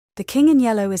The King in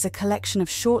Yellow is a collection of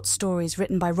short stories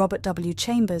written by Robert W.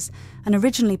 Chambers and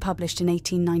originally published in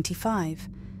 1895.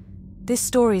 These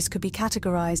stories could be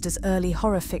categorized as early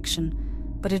horror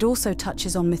fiction, but it also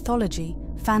touches on mythology,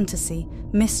 fantasy,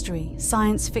 mystery,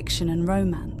 science fiction, and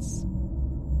romance.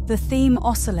 The theme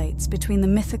oscillates between the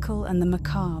mythical and the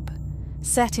macabre,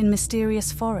 set in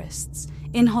mysterious forests,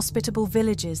 inhospitable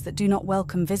villages that do not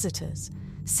welcome visitors,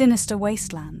 sinister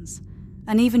wastelands,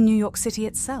 and even New York City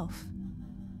itself.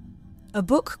 A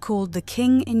book called The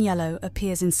King in Yellow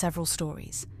appears in several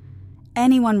stories.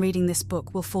 Anyone reading this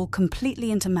book will fall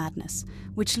completely into madness,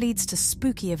 which leads to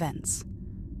spooky events.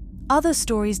 Other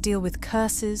stories deal with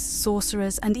curses,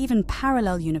 sorcerers, and even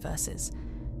parallel universes.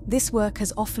 This work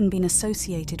has often been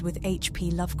associated with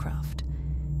H.P. Lovecraft.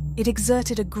 It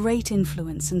exerted a great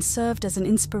influence and served as an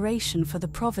inspiration for the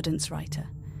Providence writer.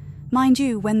 Mind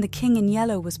you, when The King in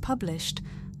Yellow was published,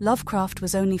 Lovecraft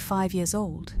was only 5 years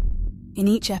old. In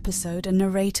each episode, a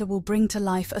narrator will bring to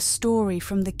life a story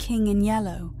from The King in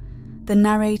Yellow. The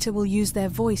narrator will use their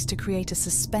voice to create a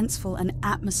suspenseful and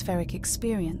atmospheric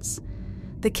experience.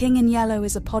 The King in Yellow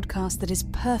is a podcast that is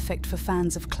perfect for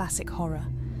fans of classic horror.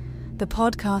 The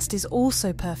podcast is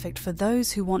also perfect for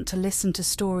those who want to listen to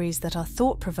stories that are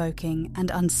thought-provoking and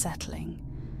unsettling.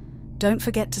 Don't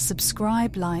forget to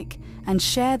subscribe, like, and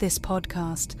share this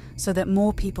podcast so that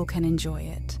more people can enjoy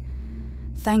it.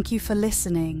 Thank you for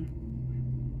listening.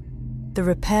 The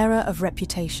Repairer of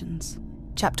Reputations.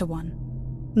 Chapter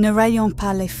 1. Ne rayons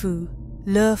pas les fous,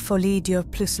 leur folie dure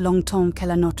plus longtemps que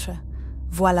la nôtre.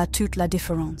 Voilà toute la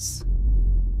différence.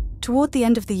 Toward the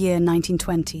end of the year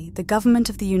 1920, the government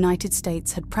of the United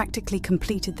States had practically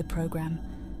completed the program,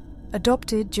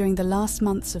 adopted during the last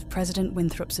months of President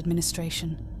Winthrop's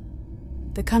administration.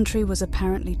 The country was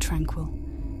apparently tranquil.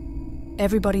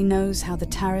 Everybody knows how the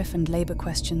tariff and labor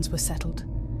questions were settled.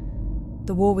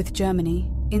 The war with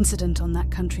Germany, incident on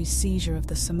that country's seizure of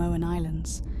the Samoan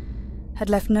Islands, had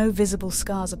left no visible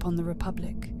scars upon the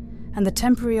Republic, and the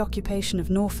temporary occupation of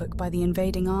Norfolk by the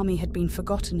invading army had been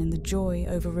forgotten in the joy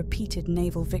over repeated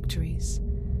naval victories,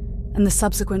 and the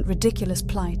subsequent ridiculous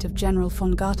plight of General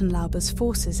von Gartenlauber's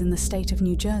forces in the state of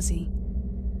New Jersey.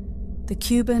 The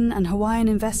Cuban and Hawaiian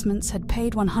investments had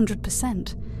paid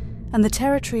 100%, and the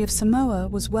territory of Samoa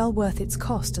was well worth its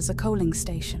cost as a coaling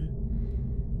station.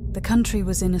 The country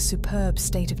was in a superb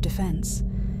state of defense.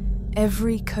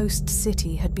 Every coast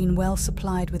city had been well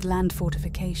supplied with land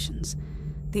fortifications.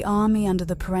 The army, under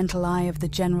the parental eye of the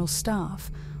General Staff,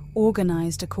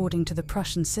 organized according to the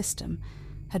Prussian system,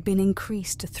 had been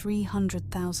increased to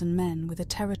 300,000 men with a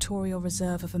territorial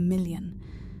reserve of 1 million,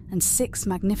 and 6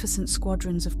 magnificent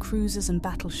squadrons of cruisers and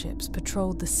battleships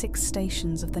patrolled the 6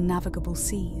 stations of the navigable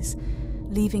seas,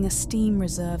 leaving a steam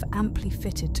reserve amply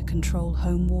fitted to control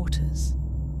home waters.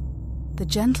 The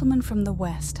gentleman from the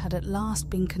West had at last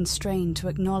been constrained to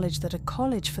acknowledge that a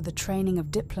college for the training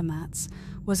of diplomats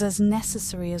was as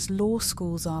necessary as law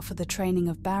schools are for the training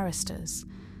of barristers.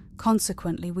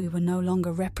 Consequently, we were no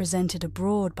longer represented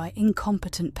abroad by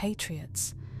incompetent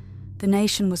patriots. The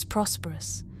nation was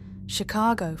prosperous.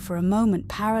 Chicago, for a moment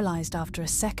paralyzed after a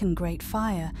second Great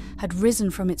Fire, had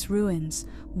risen from its ruins,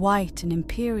 white and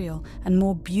imperial and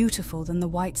more beautiful than the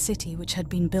White City which had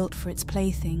been built for its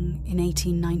plaything in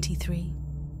 1893.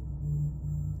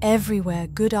 Everywhere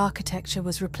good architecture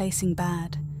was replacing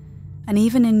bad, and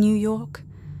even in New York,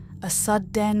 a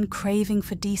sud-den craving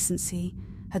for decency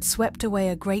had swept away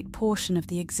a great portion of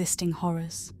the existing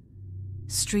horrors.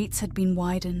 Streets had been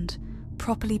widened,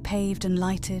 properly paved and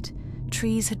lighted,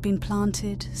 trees had been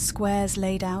planted, squares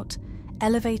laid out,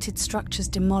 elevated structures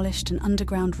demolished and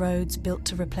underground roads built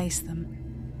to replace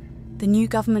them. The new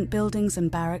government buildings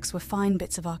and barracks were fine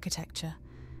bits of architecture,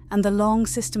 and the long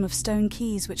system of stone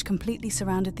quays which completely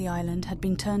surrounded the island had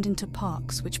been turned into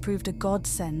parks which proved a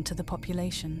godsend to the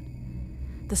population.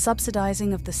 The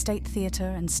subsidizing of the State Theatre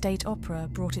and State Opera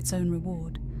brought its own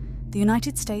reward. The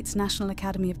United States National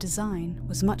Academy of Design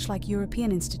was much like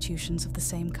European institutions of the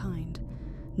same kind.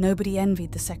 Nobody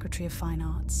envied the Secretary of Fine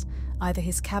Arts, either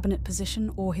his cabinet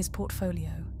position or his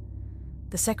portfolio.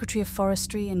 The Secretary of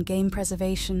Forestry and Game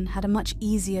Preservation had a much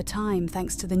easier time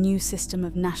thanks to the new system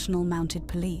of national mounted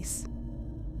police.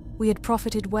 We had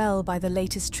profited well by the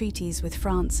latest treaties with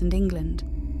France and England.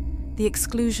 The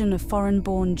exclusion of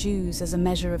foreign-born Jews as a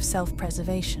measure of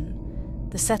self-preservation,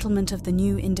 the settlement of the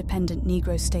new independent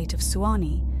Negro state of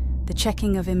Suwannee, the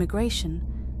checking of immigration,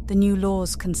 the new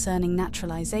laws concerning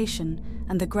naturalization,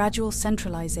 and the gradual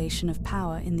centralization of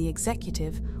power in the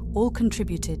executive all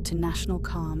contributed to national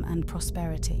calm and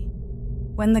prosperity.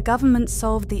 When the government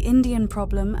solved the Indian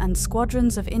problem and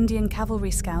squadrons of Indian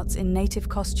cavalry scouts in native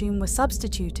costume were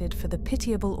substituted for the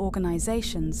pitiable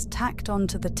organizations tacked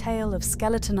onto the tail of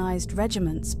skeletonized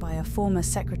regiments by a former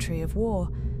Secretary of War,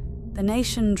 the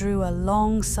nation drew a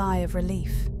long sigh of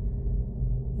relief.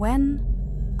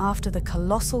 When, after the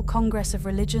colossal Congress of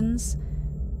Religions,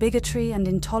 bigotry and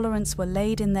intolerance were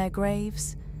laid in their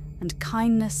graves, and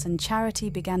kindness and charity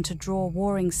began to draw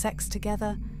warring sects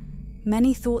together,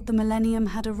 many thought the millennium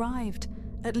had arrived,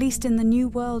 at least in the new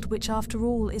world, which after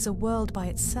all is a world by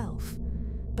itself.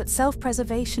 But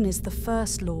self-preservation is the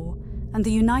first law, and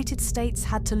the United States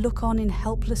had to look on in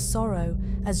helpless sorrow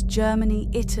as Germany,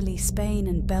 Italy, Spain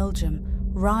and Belgium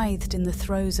writhed in the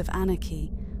throes of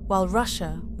anarchy, while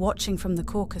Russia, watching from the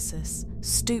Caucasus,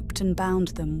 stooped and bound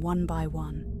them one by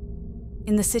one.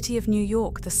 In the city of New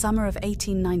York, the summer of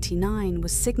 1899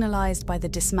 was signalized by the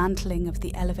dismantling of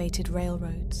the elevated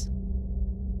railroads.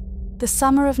 The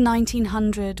summer of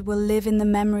 1900 will live in the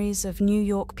memories of New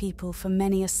York people for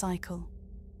many a cycle.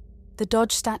 The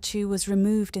Dodge statue was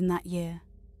removed in that year.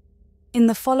 In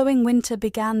the following winter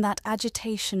began that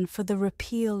agitation for the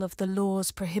repeal of the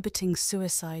laws prohibiting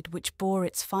suicide, which bore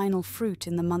its final fruit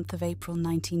in the month of April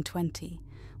 1920,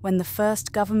 when the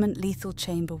first government lethal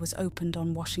chamber was opened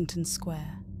on Washington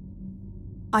Square.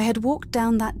 I had walked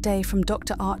down that day from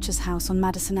Dr. Archer's house on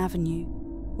Madison Avenue,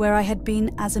 where I had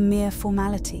been as a mere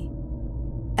formality.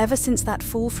 Ever since that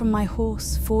fall from my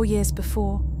horse 4 years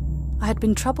before, I had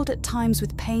been troubled at times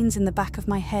with pains in the back of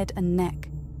my head and neck,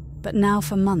 but now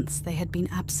for months they had been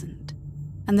absent,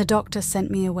 and the doctor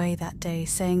sent me away that day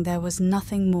saying there was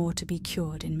nothing more to be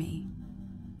cured in me.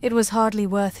 It was hardly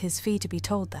worth his fee to be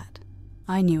told that.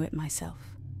 I knew it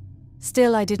myself.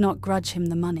 Still, I did not grudge him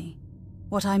the money.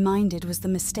 What I minded was the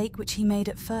mistake which he made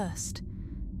at first.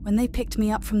 When they picked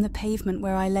me up from the pavement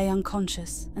where I lay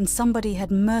unconscious, and somebody had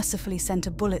mercifully sent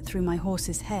a bullet through my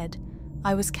horse's head,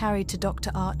 I was carried to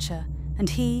Dr. Archer, and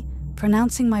he,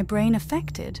 pronouncing my brain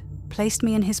affected, placed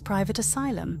me in his private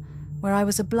asylum, where I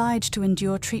was obliged to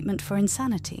endure treatment for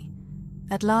insanity.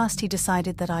 At last he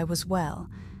decided that I was well,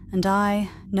 and I,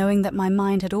 knowing that my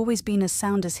mind had always been as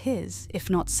sound as his,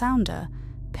 if not sounder,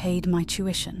 paid my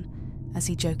tuition, as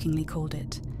he jokingly called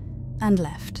it, and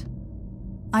left.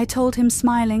 I told him,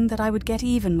 smiling, that I would get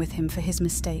even with him for his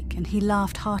mistake, and he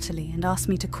laughed heartily and asked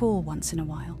me to call once in a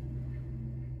while.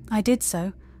 I did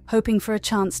so, hoping for a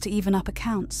chance to even up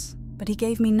accounts, but he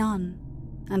gave me none,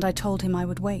 and I told him I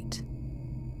would wait.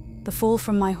 The fall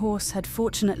from my horse had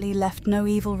fortunately left no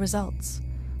evil results.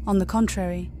 On the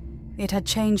contrary, it had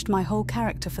changed my whole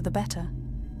character for the better.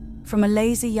 From a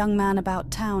lazy young man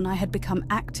about town, I had become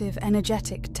active,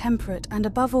 energetic, temperate, and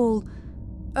above all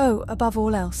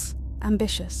else,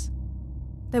 ambitious.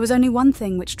 There was only one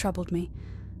thing which troubled me.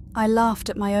 I laughed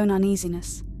at my own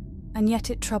uneasiness, and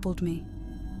yet it troubled me.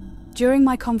 During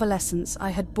my convalescence, I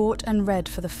had bought and read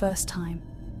for the first time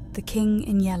The King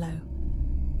in Yellow.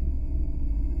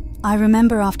 I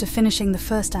remember after finishing the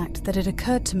first act that it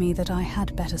occurred to me that I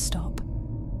had better stop.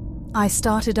 I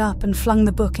started up and flung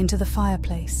the book into the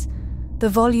fireplace. The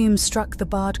volume struck the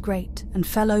barred grate and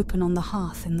fell open on the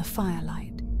hearth in the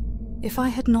firelight. If I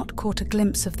had not caught a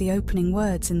glimpse of the opening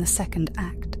words in the second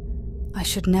act, I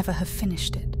should never have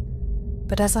finished it.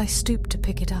 But as I stooped to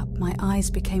pick it up, my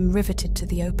eyes became riveted to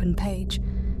the open page,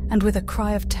 and with a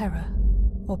cry of terror,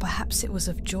 or perhaps it was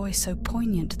of joy so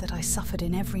poignant that I suffered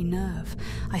in every nerve,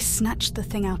 I snatched the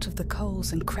thing out of the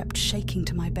coals and crept shaking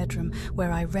to my bedroom,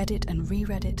 where I read it and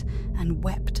reread it, and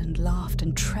wept and laughed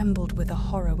and trembled with a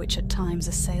horror which at times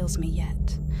assails me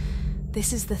yet.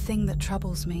 This is the thing that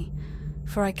troubles me,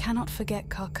 for I cannot forget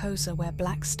Carcosa, where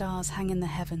black stars hang in the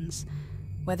heavens,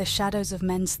 where the shadows of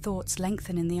men's thoughts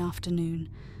lengthen in the afternoon,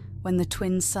 when the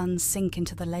twin suns sink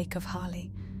into the lake of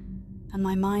Hali, and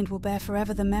my mind will bear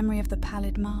forever the memory of the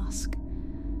pallid mask.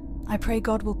 I pray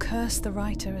God will curse the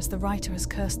writer as the writer has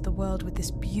cursed the world with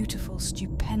this beautiful,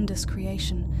 stupendous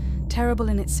creation, terrible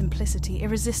in its simplicity,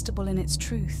 irresistible in its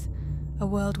truth, a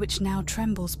world which now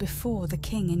trembles before the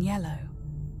King in Yellow.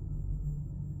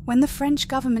 When the French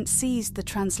government seized the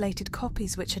translated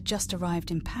copies which had just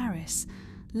arrived in Paris,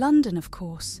 London, of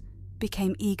course,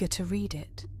 became eager to read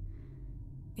it.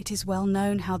 It is well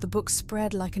known how the book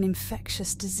spread like an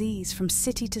infectious disease from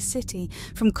city to city,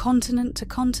 from continent to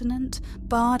continent,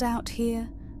 barred out here,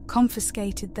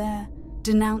 confiscated there,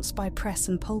 denounced by press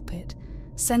and pulpit,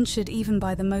 censured even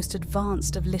by the most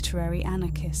advanced of literary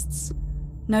anarchists.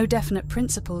 No definite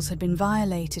principles had been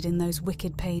violated in those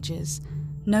wicked pages,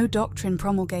 no doctrine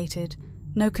promulgated,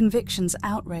 no convictions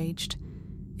outraged.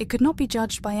 It could not be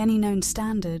judged by any known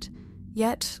standard,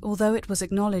 yet, although it was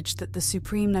acknowledged that the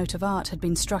supreme note of art had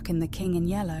been struck in The King in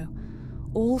Yellow,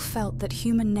 all felt that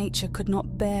human nature could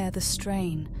not bear the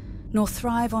strain, nor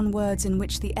thrive on words in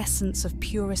which the essence of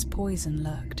purest poison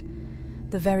lurked.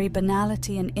 The very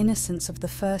banality and innocence of the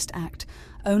first act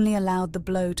only allowed the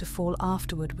blow to fall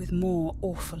afterward with more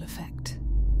awful effect.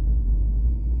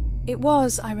 It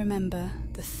was, I remember,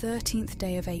 the 13th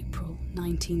day of April,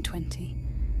 1920,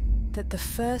 that the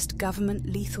first government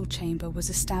lethal chamber was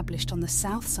established on the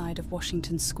south side of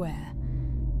Washington Square,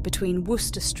 between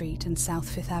Worcester Street and South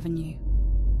Fifth Avenue.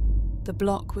 The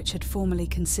block, which had formerly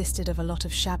consisted of a lot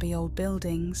of shabby old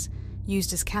buildings,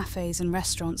 used as cafes and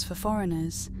restaurants for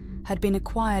foreigners, had been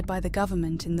acquired by the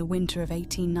government in the winter of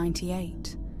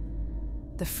 1898.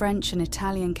 The French and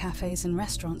Italian cafes and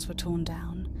restaurants were torn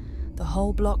down. The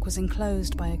whole block was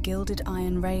enclosed by a gilded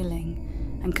iron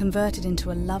railing and converted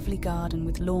into a lovely garden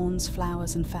with lawns,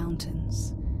 flowers, and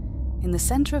fountains. In the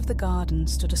centre of the garden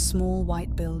stood a small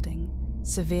white building,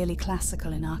 severely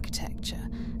classical in architecture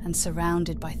and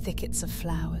surrounded by thickets of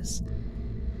flowers.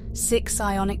 6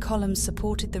 Ionic columns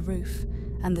supported the roof,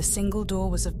 and the single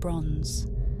door was of bronze.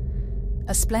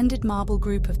 A splendid marble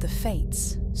group of the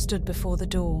Fates stood before the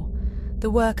door, the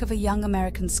work of a young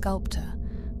American sculptor,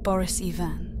 Boris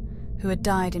Ivan, who had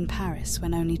died in Paris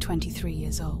when only 23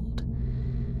 years old.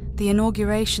 The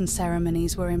inauguration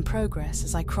ceremonies were in progress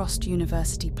as I crossed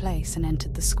University Place and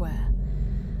entered the square.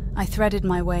 I threaded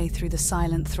my way through the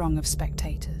silent throng of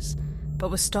spectators,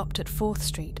 but was stopped at 4th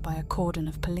Street by a cordon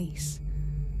of police.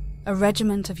 A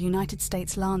regiment of United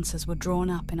States Lancers were drawn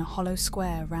up in a hollow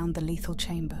square round the lethal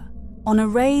chamber. On a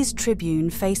raised tribune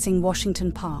facing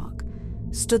Washington Park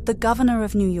stood the Governor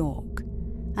of New York,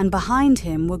 and behind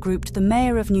him were grouped the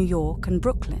Mayor of New York and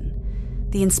Brooklyn,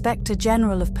 the Inspector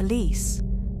General of Police,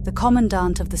 the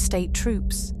Commandant of the State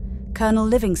Troops, Colonel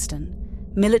Livingston,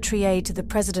 military aide to the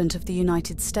President of the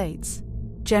United States,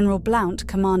 General Blount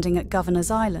commanding at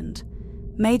Governor's Island,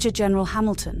 Major General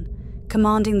Hamilton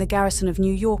commanding the garrison of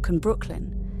New York and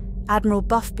Brooklyn, Admiral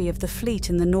Buffby of the fleet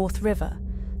in the North River,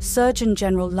 Surgeon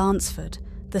General Lansford,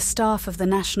 the staff of the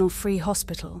National Free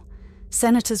Hospital,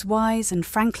 Senators Wise and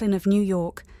Franklin of New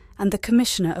York, and the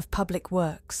Commissioner of Public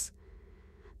Works.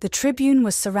 The tribune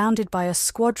was surrounded by a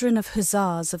squadron of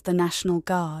hussars of the National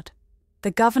Guard.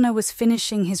 The governor was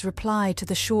finishing his reply to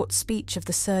the short speech of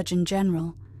the Surgeon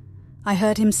General. I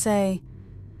heard him say,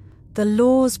 "The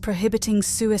laws prohibiting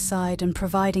suicide and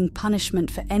providing punishment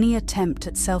for any attempt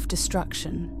at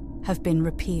self-destruction have been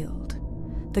repealed.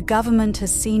 The government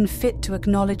has seen fit to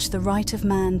acknowledge the right of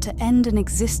man to end an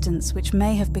existence which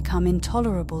may have become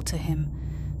intolerable to him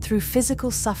through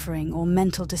physical suffering or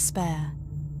mental despair.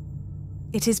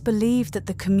 It is believed that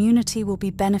the community will be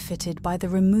benefited by the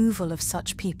removal of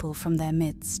such people from their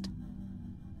midst."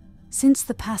 Since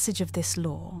the passage of this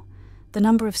law, the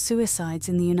number of suicides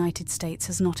in the United States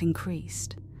has not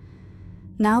increased.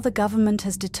 Now the government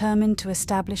has determined to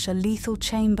establish a lethal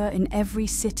chamber in every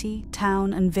city,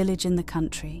 town, and village in the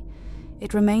country.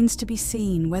 It remains to be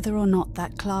seen whether or not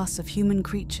that class of human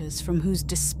creatures from whose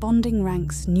desponding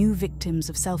ranks new victims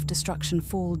of self-destruction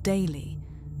fall daily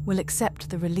will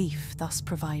accept the relief thus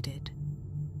provided.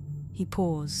 He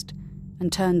paused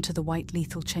and turned to the white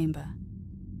lethal chamber.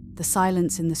 The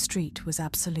silence in the street was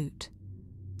absolute.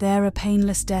 There a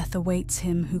painless death awaits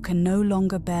him who can no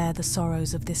longer bear the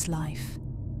sorrows of this life.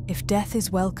 If death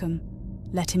is welcome,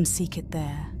 let him seek it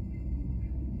there.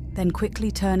 Then quickly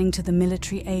turning to the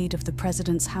military aide of the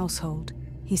president's household,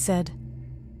 he said,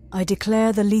 "I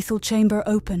declare the lethal chamber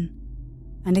open."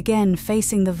 And again,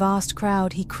 facing the vast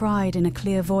crowd, he cried in a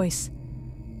clear voice,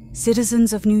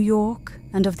 "Citizens of New York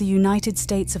and of the United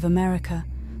States of America,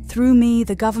 through me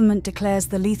the government declares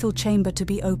the lethal chamber to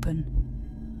be open."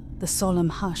 The solemn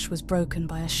hush was broken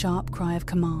by a sharp cry of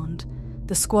command.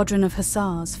 The squadron of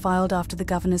hussars filed after the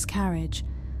governor's carriage.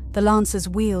 The lancers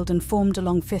wheeled and formed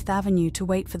along Fifth Avenue to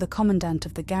wait for the commandant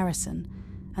of the garrison,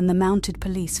 and the mounted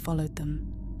police followed them.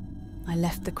 I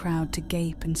left the crowd to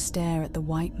gape and stare at the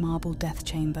white marble death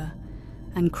chamber,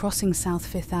 and crossing South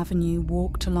Fifth Avenue,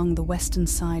 walked along the western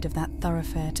side of that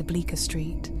thoroughfare to Bleecker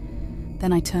Street.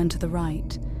 Then I turned to the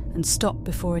right and stopped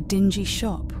before a dingy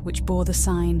shop which bore the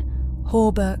sign,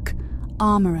 "Hawberk,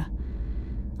 Armourer."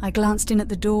 I glanced in at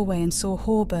the doorway and saw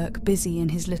Hawberk busy in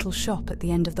his little shop at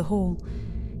the end of the hall.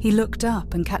 He looked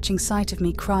up and, catching sight of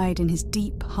me, cried in his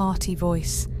deep, hearty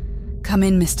voice, "Come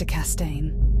in, Mr.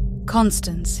 Castaigne."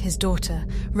 Constance, his daughter,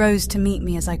 rose to meet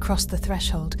me as I crossed the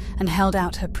threshold and held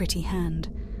out her pretty hand,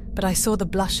 but I saw the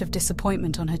blush of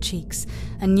disappointment on her cheeks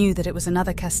and knew that it was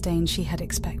another Castaigne she had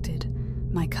expected,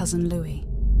 my cousin Louis.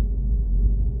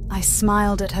 I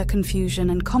smiled at her confusion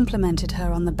and complimented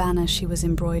her on the banner she was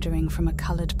embroidering from a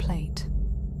coloured plate.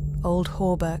 Old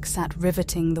Hawberk sat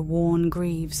riveting the worn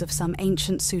greaves of some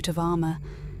ancient suit of armour,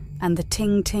 and the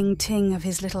ting-ting-ting of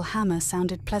his little hammer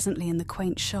sounded pleasantly in the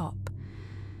quaint shop.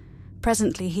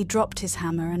 Presently he dropped his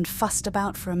hammer and fussed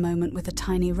about for a moment with a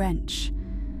tiny wrench.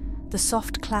 The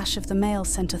soft clash of the mail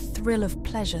sent a thrill of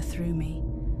pleasure through me.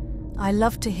 I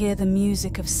loved to hear the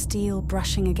music of steel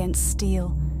brushing against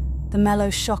steel, the mellow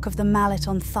shock of the mallet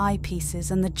on thigh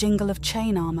pieces and the jingle of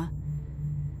chain armour.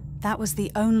 That was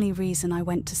the only reason I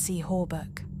went to see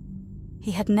Hawberk.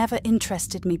 He had never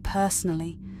interested me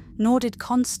personally, nor did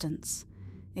Constance,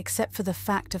 except for the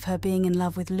fact of her being in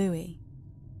love with Louis.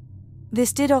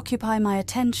 This did occupy my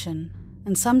attention,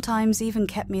 and sometimes even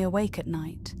kept me awake at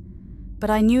night, but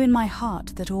I knew in my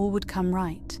heart that all would come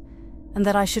right, and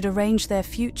that I should arrange their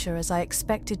future as I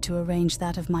expected to arrange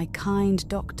that of my kind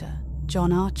doctor,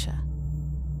 John Archer.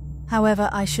 However,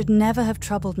 I should never have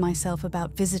troubled myself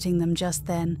about visiting them just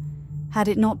then, had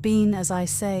it not been, as I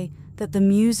say, that the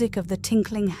music of the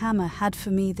tinkling hammer had for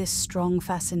me this strong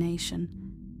fascination.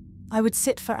 I would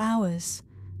sit for hours,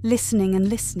 listening and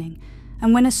listening,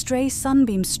 and when a stray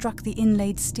sunbeam struck the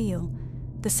inlaid steel,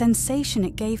 the sensation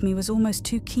it gave me was almost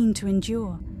too keen to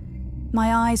endure.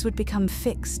 My eyes would become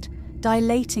fixed,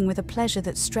 dilating with a pleasure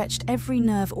that stretched every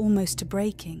nerve almost to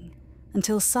breaking,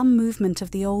 until some movement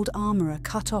of the old armourer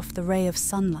cut off the ray of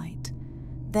sunlight.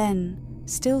 Then,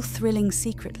 still thrilling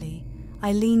secretly,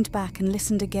 I leaned back and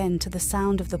listened again to the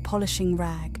sound of the polishing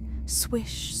rag,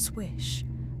 swish, swish,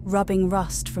 rubbing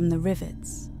rust from the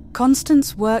rivets.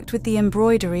 Constance worked with the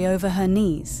embroidery over her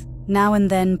knees, now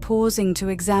and then pausing to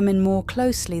examine more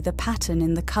closely the pattern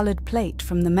in the coloured plate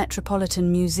from the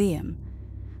Metropolitan Museum.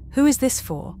 "Who is this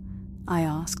for?" I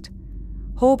asked.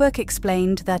 Hawberk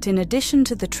explained that in addition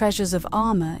to the treasures of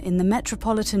armour in the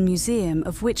Metropolitan Museum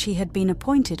of which he had been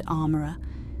appointed armourer,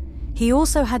 he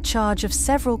also had charge of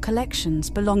several collections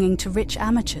belonging to rich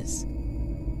amateurs.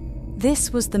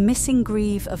 This was the missing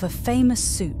greave of a famous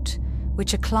suit,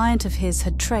 which a client of his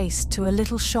had traced to a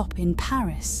little shop in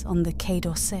Paris on the Quai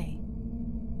d'Orsay.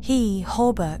 He,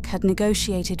 Hawberk, had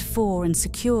negotiated for and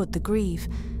secured the greave,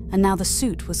 and now the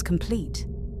suit was complete.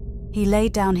 He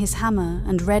laid down his hammer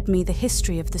and read me the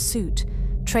history of the suit,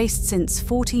 traced since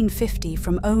 1450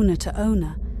 from owner to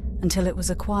owner, until it was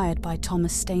acquired by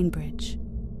Thomas Stainbridge.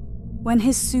 When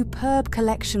his superb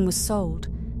collection was sold,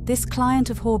 this client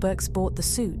of Hawberk's bought the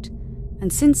suit,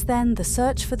 and since then the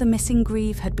search for the missing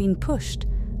greave had been pushed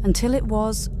until it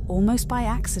was, almost by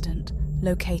accident,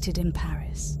 located in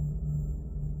Paris.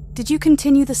 "Did you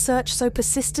continue the search so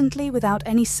persistently without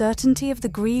any certainty of the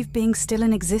greave being still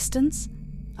in existence?"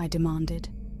 I demanded.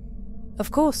 "Of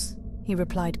course," he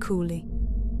replied coolly.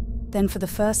 Then for the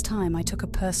first time I took a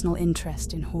personal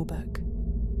interest in Hawberk.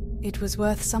 "It was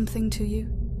worth something to you?"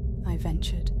 I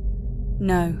ventured.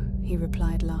 "No," he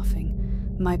replied,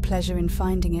 laughing. "My pleasure in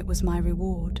finding it was my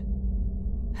reward."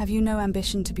 "Have you no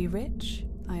ambition to be rich?"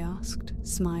 I asked,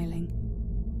 smiling.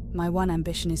 "My one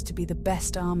ambition is to be the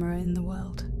best armourer in the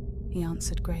world," he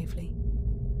answered gravely.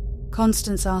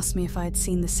 Constance asked me if I had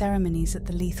seen the ceremonies at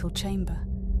the Lethal Chamber.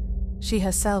 She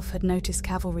herself had noticed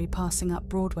cavalry passing up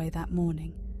Broadway that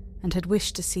morning, and had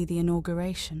wished to see the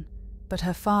inauguration, but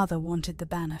her father wanted the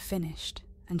banner finished,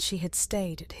 and she had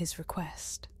stayed at his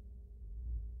request.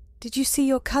 "Did you see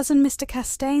your cousin, Mr.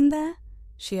 Castaigne, there?"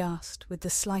 she asked, with the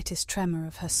slightest tremor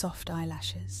of her soft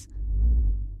eyelashes.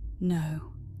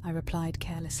 "No," I replied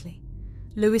carelessly.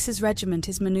 "Lewis's regiment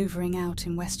is manoeuvring out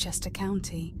in Westchester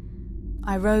County."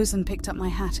 I rose and picked up my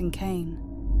hat and cane.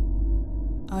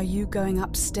 "Are you going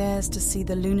upstairs to see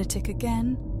the lunatic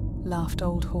again?" laughed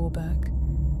old Hawberk.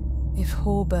 If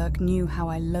Hawberk knew how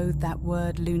I loathed that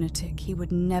word lunatic, he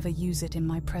would never use it in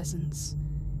my presence.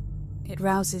 It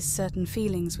rouses certain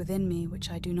feelings within me which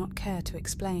I do not care to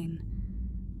explain.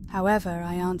 However,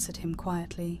 I answered him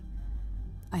quietly,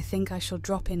 "I think I shall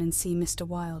drop in and see Mr.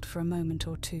 Wilde for a moment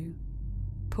or two."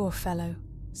 "Poor fellow,"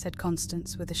 said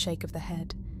Constance with a shake of the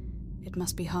head. "It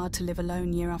must be hard to live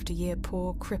alone year after year,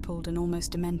 poor, crippled, and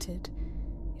almost demented.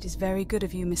 It is very good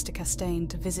of you, Mr. Castaigne,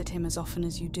 to visit him as often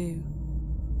as you do."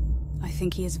 "I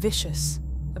think he is vicious,"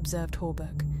 observed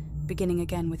Hawberk, beginning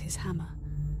again with his hammer.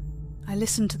 I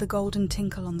listened to the golden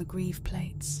tinkle on the greave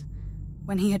plates.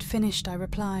 When he had finished, I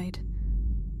replied,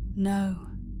 "No,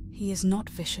 he is not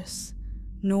vicious,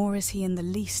 nor is he in the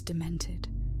least demented.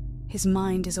 His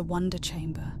mind is a wonder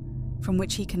chamber, from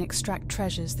which he can extract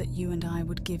treasures that you and I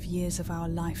would give years of our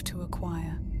life to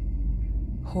acquire."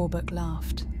 Hawberk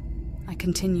laughed. I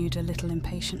continued a little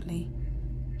impatiently.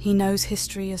 "He knows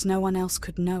history as no one else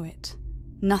could know it.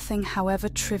 Nothing, however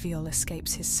trivial,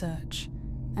 escapes his search,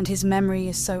 and his memory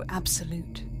is so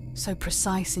absolute, so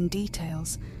precise in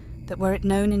details, that were it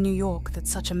known in New York that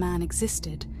such a man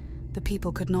existed, the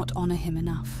people could not honor him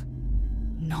enough.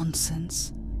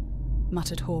 "Nonsense,"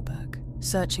 muttered Hawberk,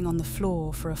 searching on the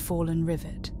floor for a fallen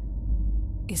rivet.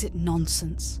 "Is it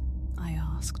nonsense?" I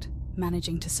asked,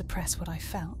 managing to suppress what I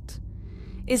felt.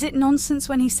 "Is it nonsense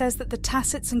when he says that the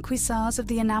tassets and cuissards of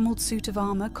the enamelled suit of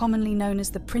armour, commonly known as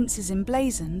the Prince's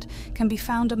Emblazoned, can be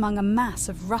found among a mass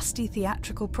of rusty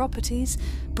theatrical properties,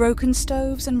 broken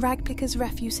stoves and ragpickers'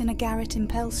 refuse in a garret in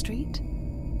Pell Street?"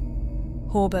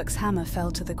 Hawberk's hammer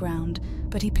fell to the ground,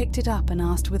 but he picked it up and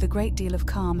asked with a great deal of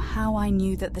calm how I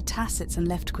knew that the tassets and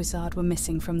left cuissard were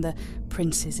missing from the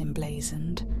Prince's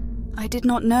Emblazoned. "I did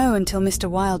not know until Mr.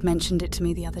 Wilde mentioned it to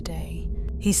me the other day.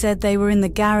 He said they were in the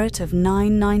garret of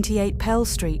 998 Pell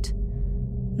Street."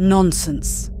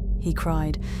 "Nonsense," he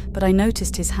cried, but I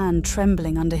noticed his hand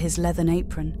trembling under his leathern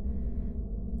apron.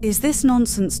 "Is this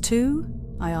nonsense too?"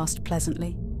 I asked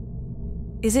pleasantly.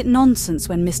 "Is it nonsense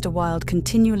when Mr. Wilde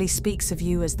continually speaks of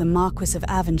you as the Marquis of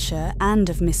Avonshire and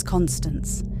of Miss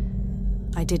Constance?"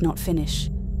 I did not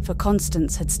finish, for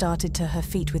Constance had started to her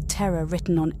feet with terror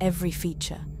written on every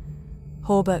feature.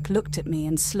 Hawberk looked at me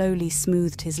and slowly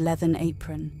smoothed his leathern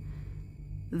apron.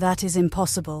 "That is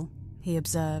impossible," he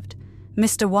observed.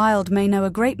 "Mr. Wilde may know a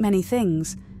great many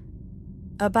things.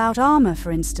 About armour,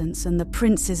 for instance, and the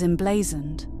Prince's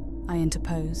Emblazoned," I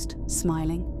interposed,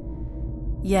 smiling.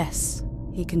 "Yes,"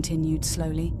 he continued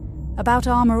slowly. "About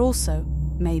armour also,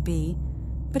 maybe,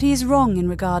 but he is wrong in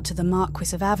regard to the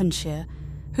Marquis of Avonshire,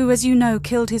 who, as you know,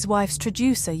 killed his wife's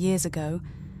traducer years ago,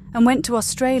 and went to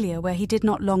Australia where he did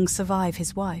not long survive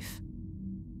his wife."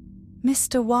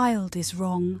 "Mr. Wilde is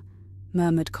wrong,"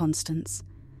 murmured Constance.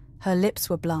 Her lips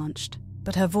were blanched,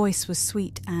 but her voice was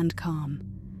sweet and calm.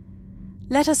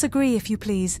 "Let us agree, if you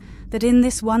please, that in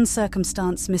this one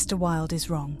circumstance Mr. Wilde is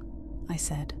wrong," I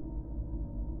said.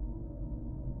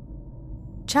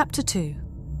 Chapter 2.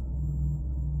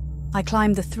 I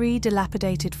climbed the 3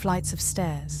 dilapidated flights of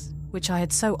stairs, which I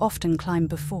had so often climbed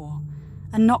before,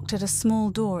 and knocked at a small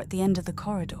door at the end of the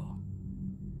corridor.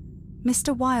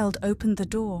 Mr. Wilde opened the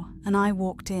door, and I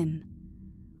walked in.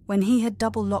 When he had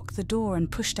double-locked the door and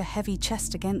pushed a heavy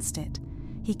chest against it,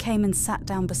 he came and sat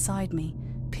down beside me,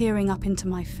 peering up into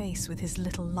my face with his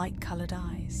little light-coloured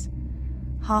eyes.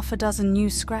 6 new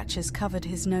scratches covered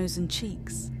his nose and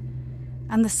cheeks,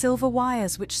 and the silver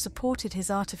wires which supported his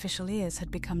artificial ears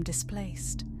had become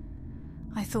displaced.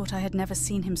 I thought I had never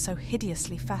seen him so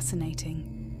hideously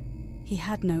fascinating. He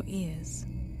had no ears.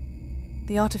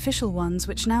 The artificial ones,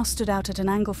 which now stood out at an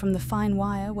angle from the fine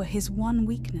wire, were his one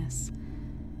weakness.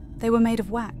 They were made of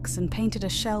wax and painted a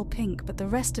shell pink, but the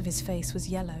rest of his face was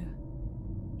yellow.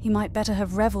 He might better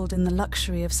have revelled in the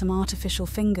luxury of some artificial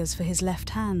fingers for his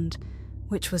left hand,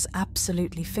 which was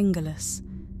absolutely fingerless,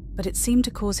 but it seemed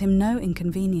to cause him no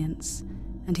inconvenience,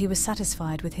 and he was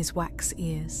satisfied with his wax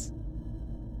ears.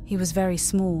 He was very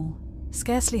small,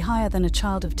 scarcely higher than a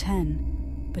child of 10,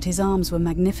 but his arms were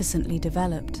magnificently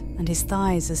developed and his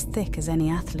thighs as thick as any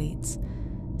athlete's.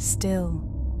 Still,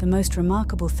 the most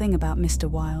remarkable thing about Mr.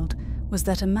 Wilde was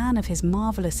that a man of his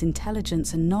marvellous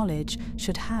intelligence and knowledge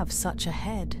should have such a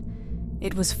head.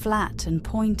 It was flat and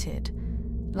pointed,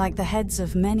 like the heads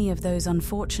of many of those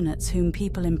unfortunates whom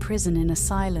people imprison in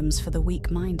asylums for the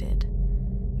weak-minded.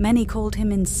 Many called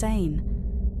him insane,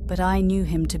 but I knew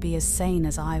him to be as sane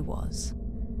as I was.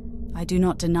 I do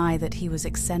not deny that he was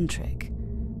eccentric.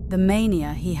 The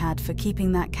mania he had for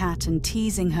keeping that cat and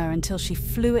teasing her until she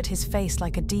flew at his face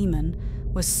like a demon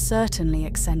was certainly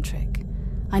eccentric.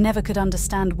 I never could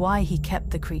understand why he kept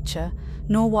the creature,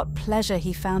 nor what pleasure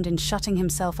he found in shutting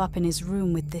himself up in his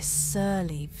room with this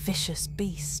surly, vicious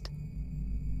beast.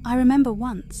 I remember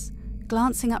once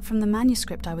glancing up from the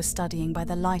manuscript I was studying by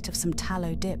the light of some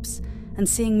tallow dips and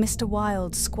seeing Mr.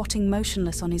 Wilde squatting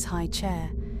motionless on his high chair,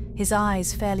 his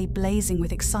eyes fairly blazing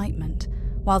with excitement,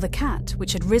 while the cat,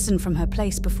 which had risen from her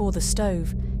place before the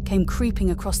stove, came creeping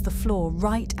across the floor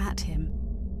right at him.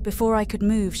 Before I could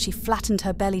move, she flattened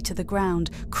her belly to the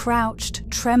ground, crouched,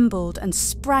 trembled, and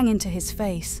sprang into his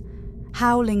face.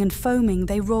 Howling and foaming,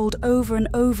 they rolled over and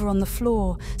over on the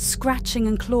floor, scratching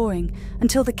and clawing,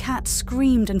 until the cat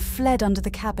screamed and fled under the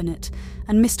cabinet,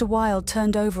 and Mr. Wilde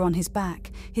turned over on his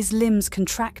back, his limbs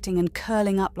contracting and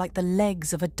curling up like the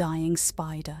legs of a dying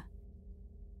spider.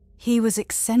 He was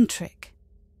eccentric.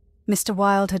 Mr.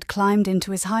 Wilde had climbed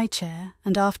into his high chair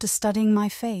and, after studying my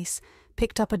face,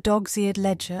 picked up a dog's-eared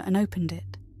ledger and opened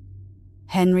it.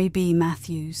 "Henry B.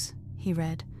 Matthews," he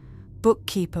read,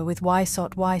 "bookkeeper with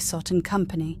Wysott and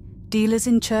Company, dealers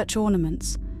in church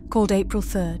ornaments, called April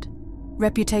 3rd,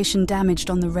 reputation damaged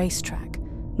on the racetrack,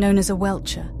 known as a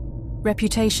welcher,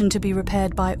 reputation to be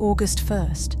repaired by August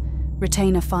 1st,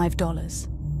 Retainer $5.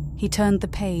 He turned the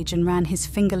page and ran his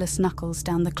fingerless knuckles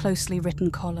down the closely written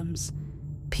columns.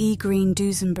 P. Green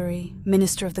Dusenberry,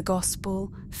 Minister of the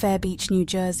Gospel, Fair Beach, New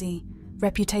Jersey.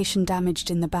 Reputation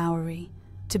damaged in the Bowery.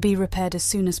 To be repaired as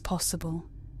soon as possible.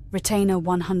 Retainer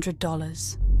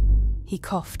 $100. He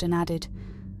coughed and added,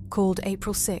 called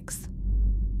April 6th.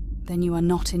 Then you are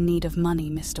not in need of money,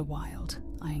 Mr. Wilde,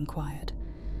 I inquired.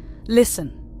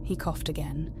 Listen, he coughed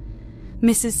again.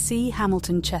 Mrs. C.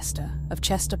 Hamilton Chester of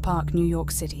Chester Park, New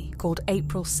York City, called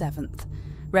April 7th.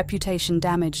 Reputation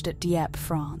damaged at Dieppe,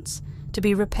 France. To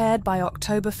be repaired by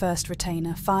October 1st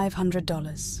retainer,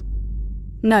 $500.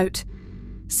 Note,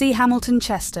 C. Hamilton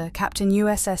Chester, Captain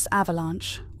USS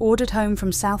Avalanche, ordered home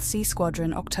from South Sea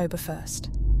Squadron October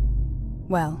 1st.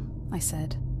 Well, I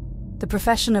said, the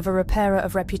profession of a repairer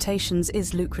of reputations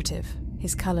is lucrative.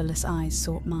 His colourless eyes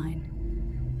sought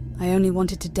mine. I only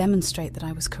wanted to demonstrate that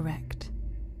I was correct.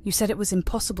 You said it was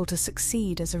impossible to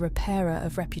succeed as a repairer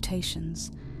of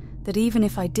reputations, that even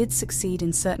if I did succeed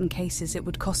in certain cases it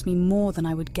would cost me more than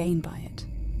I would gain by it.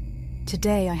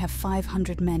 Today I have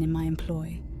 500 men in my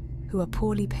employ, who are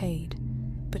poorly paid,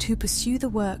 but who pursue the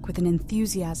work with an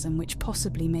enthusiasm which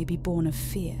possibly may be born of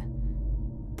fear.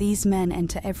 These men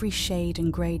enter every shade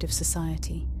and grade of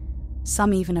society.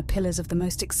 Some even are pillars of the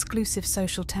most exclusive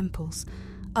social temples.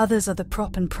 Others are the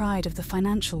prop and pride of the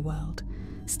financial world.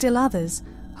 Still others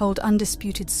hold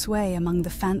undisputed sway among the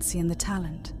fancy and the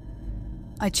talent.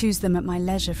 I choose them at my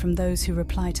leisure from those who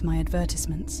reply to my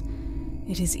advertisements.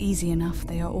 It is easy enough,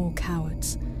 they are all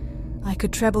cowards. I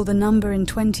could treble the number in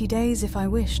 20 days if I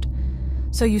wished.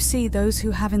 So you see, those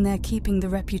who have in their keeping the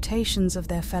reputations of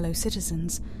their fellow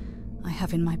citizens, I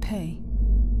have in my pay.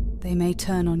 They may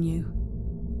turn on you,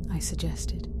 I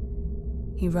suggested.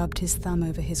 He rubbed his thumb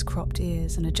over his cropped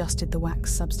ears and adjusted the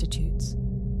wax substitutes.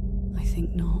 I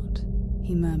think not,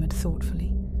 he murmured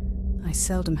thoughtfully. I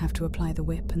seldom have to apply the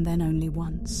whip, and then only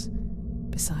once.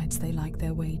 Besides, they like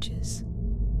their wages.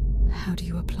 How do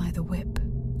you apply the whip?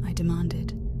 I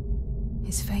demanded.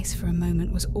 His face for a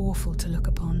moment was awful to look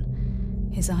upon.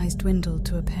 His eyes dwindled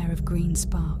to a pair of green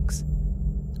sparks.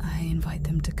 I invite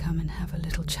them to come and have a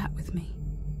little chat with me,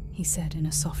 he said in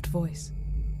a soft voice.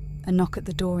 A knock at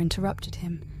the door interrupted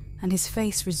him, and his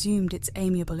face resumed its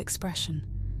amiable expression.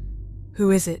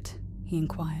 Who is it? He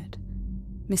inquired.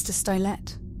 Mr.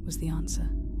 Stylet, was the answer.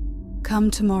 Come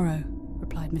tomorrow,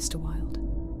 replied Mr. Wilde.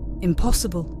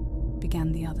 Impossible,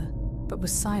 began the other, but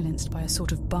was silenced by a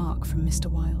sort of bark from Mr.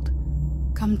 Wilde.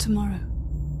 Come tomorrow,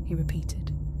 he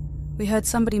repeated. We heard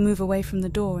somebody move away from the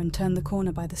door and turn the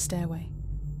corner by the stairway.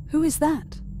 Who is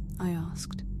that? I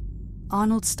asked.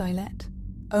 Arnold Stylet,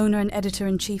 owner and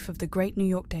editor-in-chief of the Great New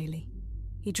York Daily.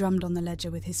 He drummed on the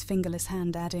ledger with his fingerless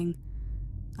hand, adding,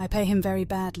 I pay him very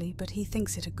badly, but he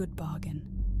thinks it a good bargain.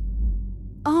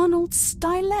 Arnold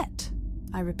Stylet,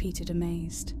 I repeated,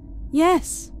 amazed.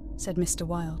 Yes, said Mr.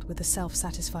 Wilde with a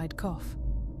self-satisfied cough.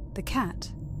 The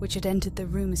cat, which had entered the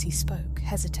room as he spoke,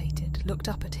 hesitated, looked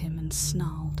up at him and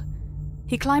snarled.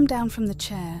 He climbed down from the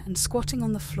chair and, squatting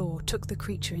on the floor, took the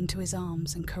creature into his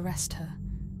arms and caressed her.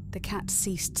 The cat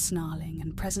ceased snarling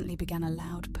and presently began a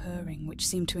loud purring which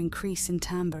seemed to increase in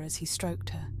timbre as he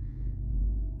stroked her.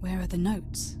 Where are the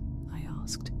notes? I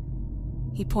asked.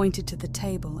 He pointed to the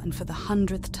table, and for the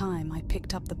 100th time I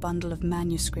picked up the bundle of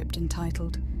manuscript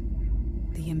entitled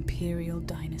The Imperial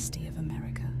Dynasty of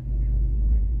America.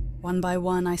 One by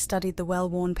one I studied the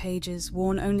well-worn pages,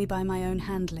 worn only by my own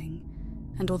handling,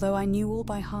 and although I knew all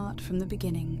by heart from the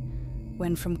beginning,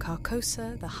 when from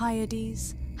Carcosa, the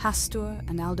Hyades, Hastur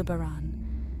and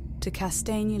Aldebaran, to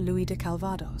Castaigne Louis de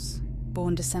Calvados,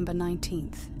 born December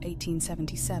 19th,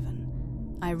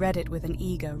 1877, I read it with an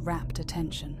eager, rapt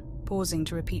attention, pausing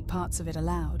to repeat parts of it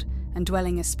aloud, and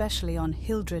dwelling especially on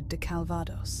Hildred de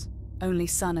Calvados, only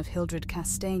son of Hildred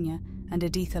Castaigne and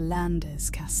Editha Landes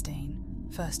Castaigne,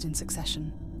 first in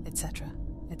succession, etc.,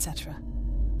 etc.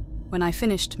 When I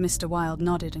finished, Mr. Wilde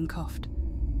nodded and coughed.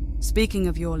 Speaking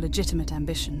of your legitimate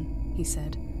ambition, he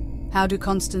said, how do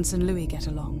Constance and Louis get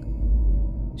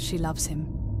along? She loves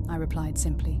him, I replied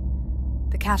simply.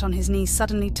 The cat on his knee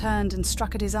suddenly turned and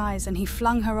struck at his eyes, and he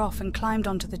flung her off and climbed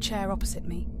onto the chair opposite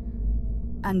me.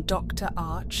 And Dr.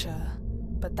 Archer,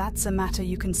 but that's a matter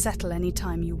you can settle any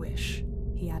time you wish,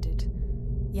 he added.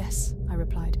 Yes, I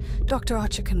replied, Dr.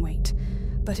 Archer can wait,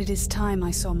 but it is time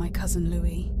I saw my cousin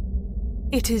Louis.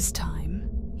 It is time,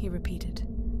 he repeated.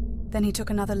 Then he took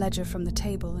another ledger from the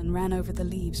table and ran over the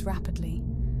leaves rapidly.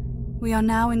 We are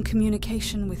now in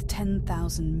communication with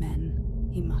 10,000 men,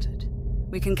 he muttered.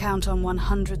 We can count on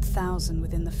 100,000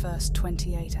 within the first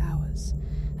 28 hours,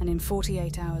 and in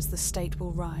 48 hours the state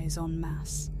will rise en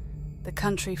masse. The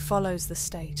country follows the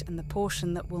state, and the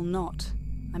portion that will not,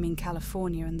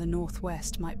 California and the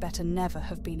Northwest, might better never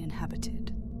have been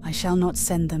inhabited. I shall not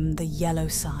send them the yellow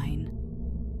sign.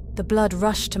 The blood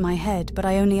rushed to my head, but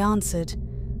I only answered,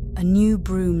 "A new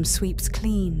broom sweeps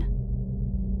clean."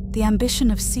 The ambition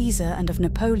of Caesar and of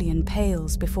Napoleon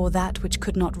pales before that which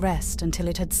could not rest until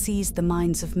it had seized the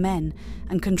minds of men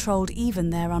and controlled even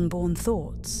their unborn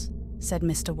thoughts, said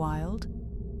Mr. Wilde.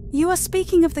 "You are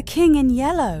speaking of the king in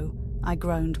yellow," I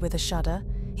groaned with a shudder.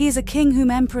 "He is a king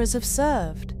whom emperors have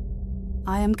served."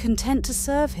 "I am content to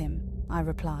serve him," I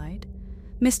replied.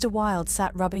 Mr. Wilde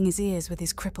sat rubbing his ears with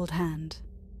his crippled hand.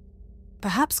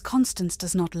 "Perhaps Constance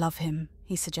does not love him,"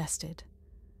 he suggested.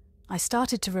 I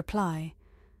started to reply,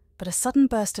 but a sudden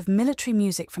burst of military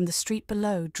music from the street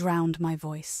below drowned my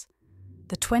voice.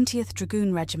 The 20th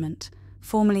Dragoon Regiment,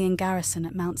 formerly in garrison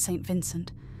at Mount St.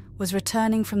 Vincent, was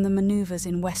returning from the manoeuvres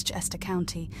in Westchester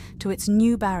County to its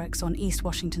new barracks on East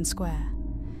Washington Square.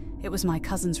 It was my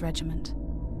cousin's regiment.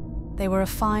 They were a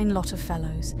fine lot of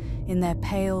fellows, in their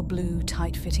pale blue,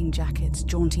 tight-fitting jackets,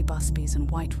 jaunty busbies, and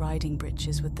white riding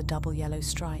breeches with the double yellow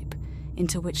stripe,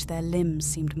 into which their limbs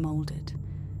seemed moulded.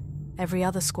 Every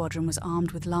other squadron was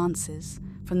armed with lances,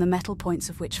 from the metal points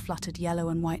of which fluttered yellow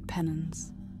and white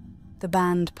pennons. The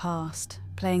band passed,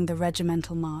 playing the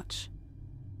regimental march.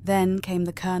 Then came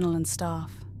the colonel and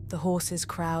staff, the horses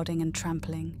crowding and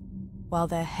trampling, while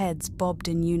their heads bobbed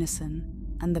in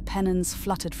unison, and the pennons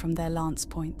fluttered from their lance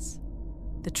points.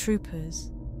 The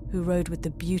troopers, who rode with the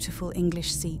beautiful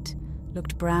English seat,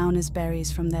 looked brown as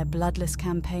berries from their bloodless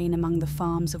campaign among the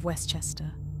farms of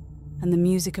Westchester, and the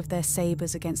music of their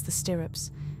sabres against the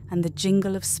stirrups and the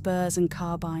jingle of spurs and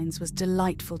carbines was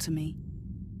delightful to me.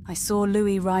 I saw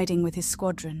Louis riding with his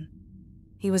squadron.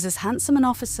 He was as handsome an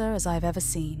officer as I have ever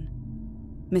seen.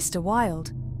 Mr.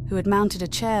 Wilde, who had mounted a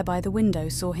chair by the window,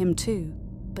 saw him too,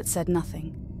 but said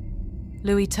nothing.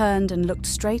 Louis turned and looked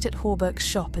straight at Hawberk's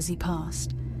shop as he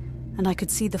passed, and I could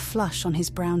see the flush on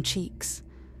his brown cheeks.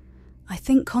 I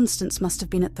think Constance must have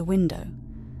been at the window.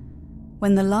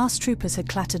 When the last troopers had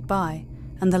clattered by,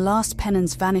 and the last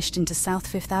pennons vanished into South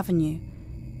Fifth Avenue,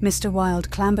 Mr. Wilde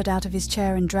clambered out of his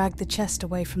chair and dragged the chest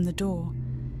away from the door.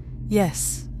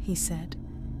 "Yes," he said,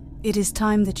 "it is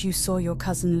time that you saw your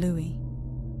cousin Louis."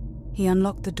 He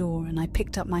unlocked the door, and I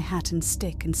picked up my hat and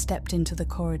stick and stepped into the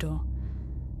corridor.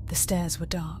 The stairs were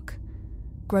dark.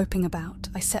 Groping about,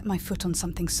 I set my foot on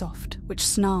something soft, which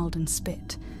snarled and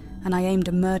spit, and I aimed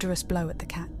a murderous blow at the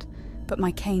cat, but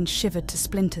my cane shivered to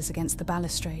splinters against the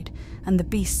balustrade, and the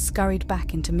beast scurried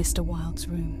back into Mr. Wilde's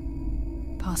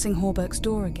room. Passing Hawberk's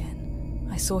door again,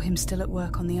 I saw him still at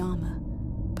work on the armour,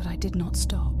 but I did not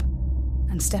stop,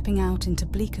 and stepping out into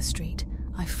Bleecker Street,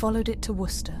 I followed it to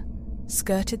Worcester,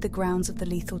 skirted the grounds of the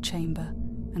Lethal Chamber,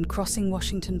 and crossing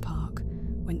Washington Park,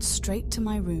 went straight to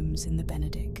my rooms in the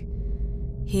Benedick.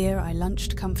 Here I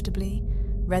lunched comfortably,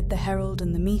 read the Herald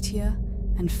and the Meteor,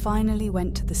 and finally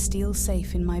went to the steel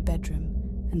safe in my bedroom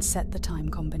and set the time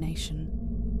combination.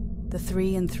 The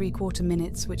 3 3/4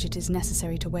 minutes which it is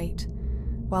necessary to wait,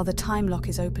 while the time lock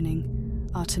is opening,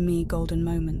 are to me golden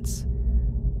moments.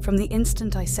 From the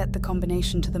instant I set the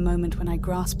combination to the moment when I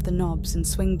grasp the knobs and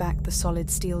swing back the solid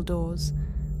steel doors,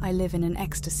 I live in an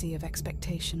ecstasy of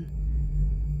expectation.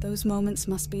 Those moments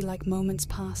must be like moments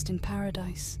passed in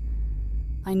paradise.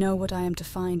 I know what I am to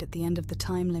find at the end of the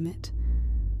time limit.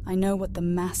 I know what the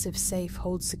massive safe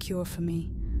holds secure for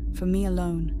me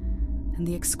alone, and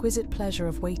the exquisite pleasure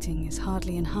of waiting is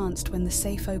hardly enhanced when the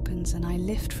safe opens and I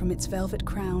lift from its velvet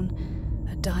crown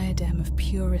a diadem of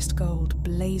purest gold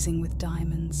blazing with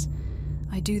diamonds.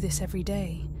 I do this every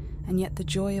day, and yet the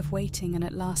joy of waiting and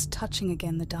at last touching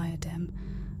again the diadem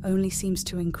only seems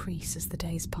to increase as the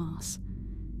days pass.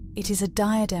 It is a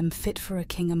diadem fit for a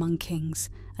king among kings,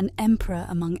 an emperor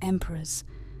among emperors.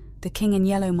 The king in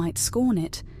yellow might scorn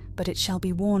it, but it shall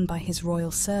be worn by his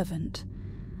royal servant.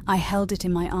 I held it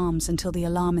in my arms until the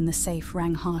alarm in the safe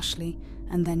rang harshly,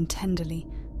 and then tenderly,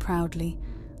 proudly,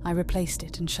 I replaced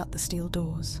it and shut the steel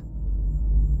doors.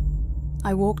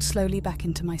 I walked slowly back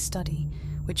into my study,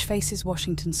 which faces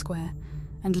Washington Square,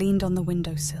 and leaned on the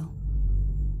windowsill.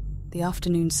 The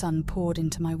afternoon sun poured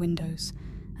into my windows,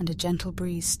 and a gentle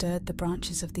breeze stirred the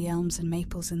branches of the elms and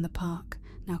maples in the park,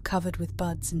 now covered with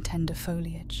buds and tender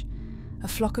foliage. A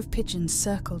flock of pigeons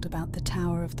circled about the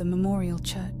tower of the memorial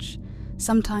church,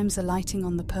 sometimes alighting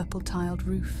on the purple-tiled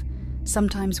roof,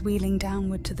 sometimes wheeling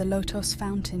downward to the lotos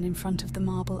fountain in front of the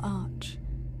marble arch.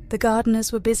 The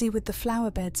gardeners were busy with the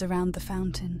flower beds around the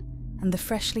fountain, and the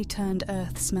freshly turned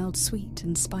earth smelled sweet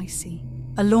and spicy.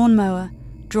 A lawnmower,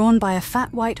 drawn by a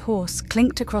fat white horse,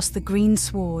 clinked across the green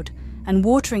sward, and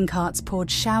watering carts poured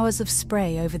showers of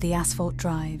spray over the asphalt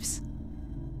drives.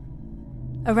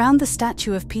 Around the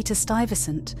statue of Peter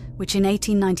Stuyvesant, which in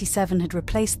 1897 had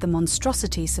replaced the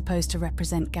monstrosity supposed to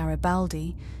represent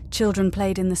Garibaldi, children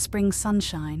played in the spring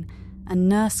sunshine, and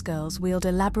nurse girls wheeled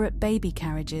elaborate baby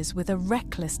carriages with a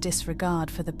reckless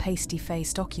disregard for the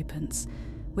pasty-faced occupants,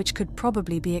 which could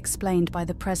probably be explained by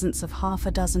the presence of half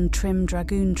a dozen trim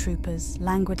dragoon troopers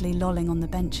languidly lolling on the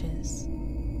benches.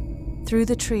 Through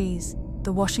the trees,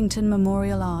 the Washington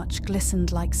Memorial Arch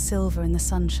glistened like silver in the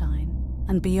sunshine,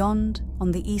 and beyond,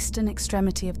 on the eastern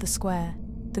extremity of the square,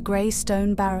 the grey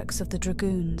stone barracks of the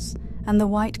dragoons and the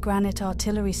white granite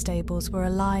artillery stables were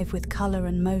alive with colour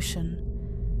and motion.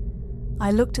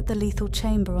 I looked at the lethal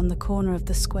chamber on the corner of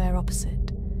the square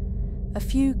opposite. A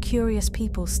few curious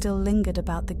people still lingered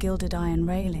about the gilded iron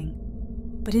railing,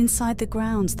 but inside the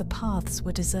grounds the paths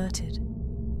were deserted.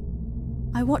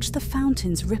 I watched the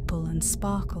fountains ripple and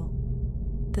sparkle.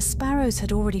 The sparrows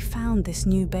had already found this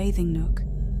new bathing nook,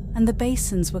 and the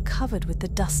basins were covered with the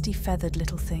dusty feathered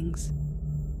little things.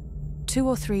 2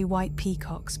 or 3 white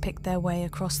peacocks picked their way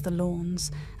across the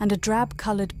lawns, and a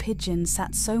drab-coloured pigeon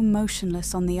sat so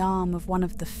motionless on the arm of one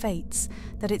of the fates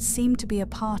that it seemed to be a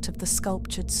part of the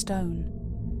sculptured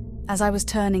stone. As I was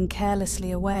turning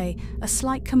carelessly away, a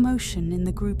slight commotion in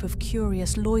the group of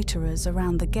curious loiterers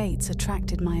around the gates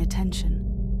attracted my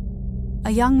attention.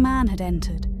 A young man had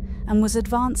entered, and was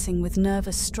advancing with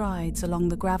nervous strides along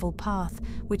the gravel path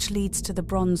which leads to the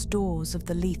bronze doors of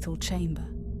the lethal chamber.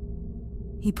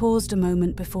 He paused a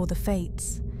moment before the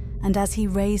fates, and as he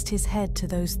raised his head to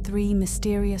those 3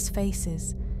 mysterious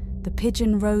faces, the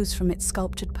pigeon rose from its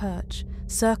sculptured perch,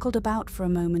 circled about for a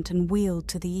moment and wheeled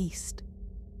to the east.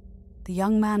 The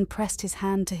young man pressed his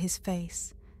hand to his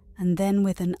face, and then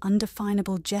with an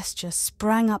undefinable gesture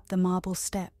sprang up the marble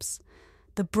steps.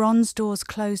 The bronze doors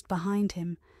closed behind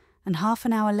him, and half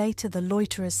an hour later the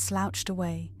loiterers slouched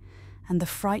away, and the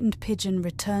frightened pigeon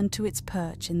returned to its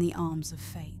perch in the arms of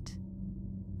fate.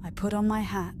 I put on my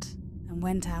hat and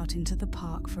went out into the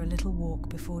park for a little walk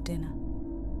before dinner.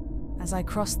 As I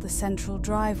crossed the central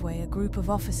driveway, a group of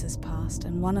officers passed,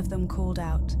 and one of them called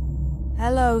out,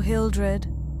 "Hello, Hildred,"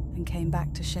 and came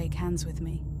back to shake hands with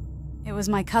me. It was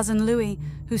my cousin Louis,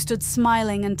 who stood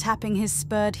smiling and tapping his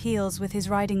spurred heels with his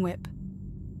riding whip.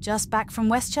 "Just back from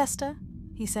Westchester?"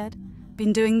 he said.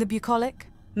 "Been doing the bucolic?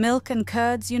 Milk and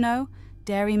curds, you know?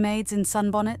 Dairy maids in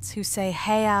sunbonnets who say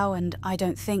hey-ow and I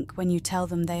don't think when you tell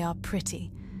them they are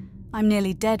pretty. I'm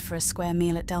nearly dead for a square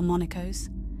meal at Delmonico's.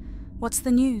 What's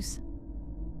the news?"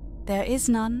 "There is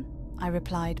none," I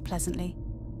replied pleasantly.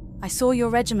 "I saw your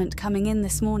regiment coming in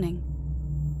this morning."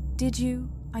 "Did you?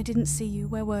 I didn't see you.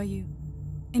 Where were you?"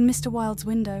 "In Mr. Wilde's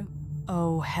window."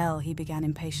 "Oh, hell," he began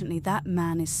impatiently. "That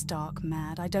man is stark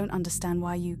mad. I don't understand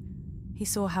why you—" He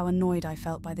saw how annoyed I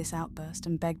felt by this outburst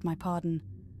and begged my pardon.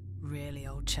 "Really,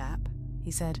 old chap,"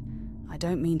 he said, "I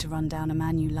don't mean to run down a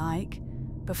man you like,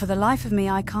 but for the life of me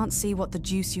I can't see what the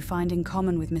deuce you find in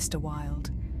common with Mr. Wilde.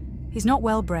 He's not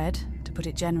well bred, to put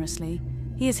it generously.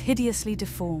 He is hideously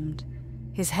deformed.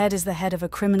 His head is the head of a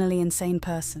criminally insane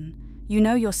person. You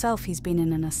know yourself he's been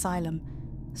in an asylum."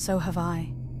 "So have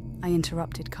I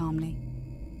interrupted calmly.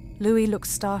 Louis looked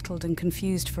startled and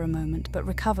confused for a moment, but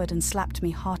recovered and slapped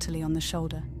me heartily on the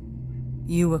shoulder.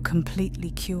 "You were completely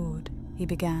cured," he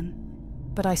began,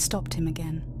 but I stopped him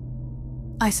again.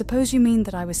 "I suppose you mean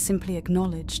that I was simply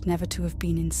acknowledged never to have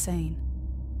been insane."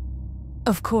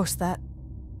 "Of course,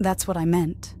 that's what I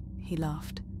meant," he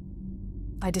laughed.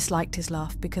 I disliked his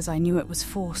laugh because I knew it was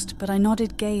forced, but I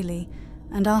nodded gaily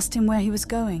and asked him where he was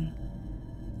going.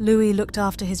 Louis looked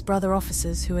after his brother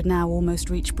officers who had now almost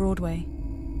reached Broadway.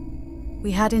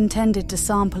 We had intended to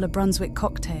sample a Brunswick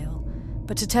cocktail,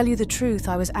 but to tell you the truth,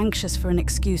 I was anxious for an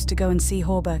excuse to go and see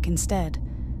Hawberk instead.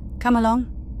 "Come along,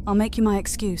 I'll make you my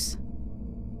excuse."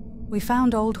 We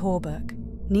found old Hawberk,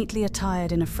 neatly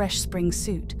attired in a fresh spring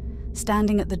suit,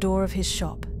 standing at the door of his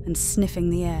shop and sniffing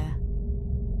the air.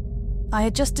 "I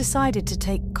had just decided to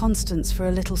take Constance for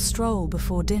a little stroll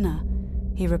before dinner,"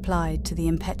 he replied to the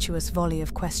impetuous volley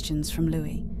of questions from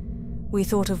Louis. "We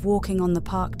thought of walking on the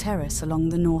park terrace along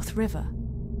the North River."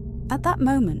 At that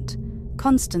moment,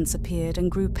 Constance appeared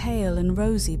and grew pale and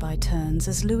rosy by turns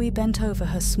as Louis bent over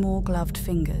her small gloved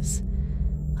fingers.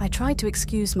 I tried to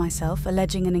excuse myself,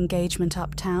 alleging an engagement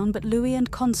uptown, but Louis and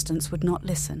Constance would not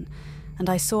listen, and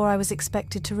I saw I was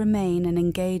expected to remain and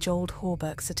engage old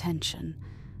Hawberk's attention.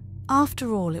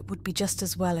 After all, it would be just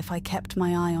as well if I kept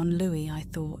my eye on Louis, I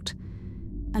thought.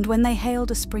 And when they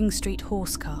hailed a Spring Street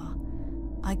horse car,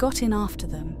 I got in after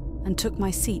them and took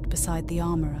my seat beside the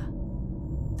armourer.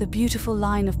 The beautiful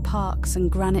line of parks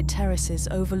and granite terraces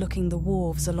overlooking the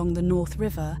wharves along the North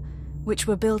River, which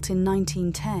were built in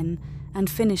 1910 and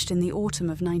finished in the autumn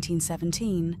of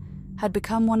 1917, had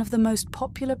become one of the most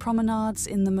popular promenades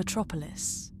in the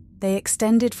metropolis. They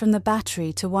extended from the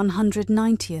Battery to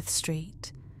 190th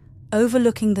Street,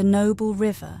 overlooking the noble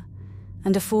river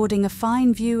and affording a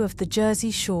fine view of the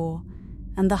Jersey Shore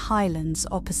and the Highlands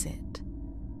opposite.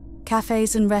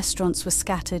 Cafes and restaurants were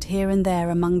scattered here and there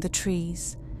among the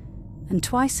trees, and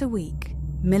twice a week,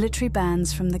 military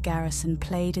bands from the garrison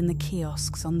played in the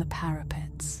kiosks on the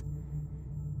parapets.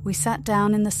 We sat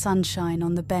down in the sunshine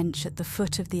on the bench at the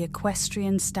foot of the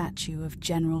equestrian statue of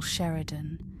General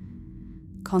Sheridan.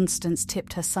 Constance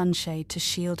tipped her sunshade to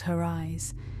shield her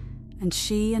eyes, and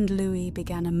she and Louis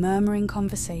began a murmuring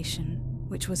conversation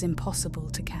which was impossible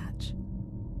to catch.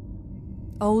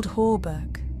 Old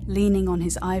Hawberk, leaning on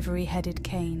his ivory-headed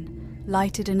cane,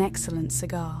 lighted an excellent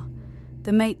cigar,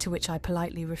 the mate to which I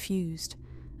politely refused,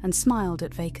 and smiled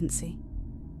at vacancy.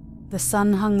 The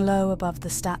sun hung low above the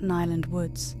Staten Island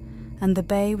woods, and the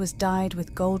bay was dyed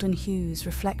with golden hues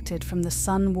reflected from the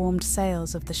sun-warmed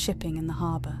sails of the shipping in the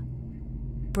harbour.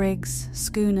 Brigs,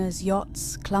 schooners,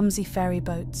 yachts, clumsy ferry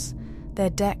boats, their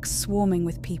decks swarming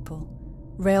with people,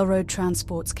 railroad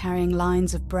transports carrying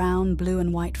lines of brown, blue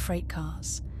and white freight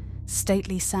cars,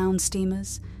 stately sound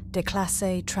steamers,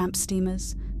 déclassé tramp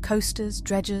steamers, coasters,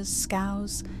 dredgers,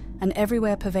 scows, and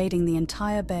everywhere pervading the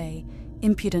entire bay,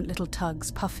 impudent little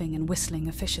tugs puffing and whistling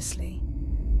officiously.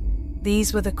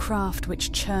 These were the craft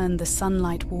which churned the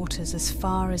sunlight waters as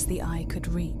far as the eye could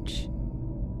reach.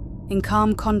 In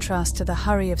calm contrast to the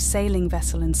hurry of sailing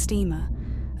vessel and steamer,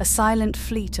 a silent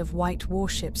fleet of white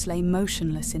warships lay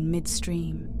motionless in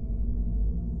midstream.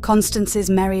 Constance's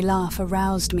merry laugh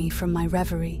aroused me from my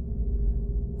reverie.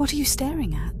 "What are you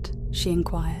staring at?" she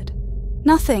inquired.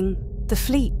 "Nothing. The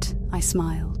fleet," I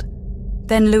smiled.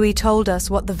 Then Louis told us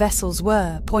what the vessels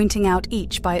were, pointing out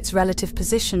each by its relative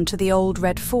position to the old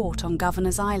red fort on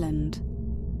Governor's Island.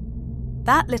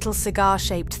 "That little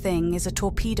cigar-shaped thing is a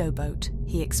torpedo boat,"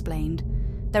 he explained.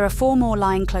 "There are 4 more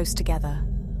lying close together.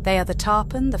 They are the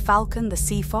Tarpon, the Falcon, the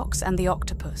Sea Fox, and the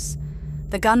Octopus.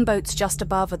 The gunboats just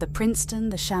above are the Princeton,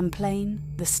 the Champlain,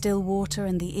 the Stillwater,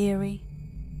 and the Erie.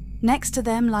 Next to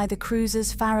them lie the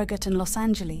cruisers Farragut and Los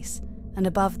Angeles, and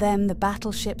above them the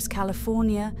battleships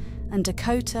California and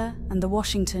Dakota and the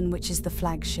Washington, which is the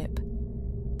flagship.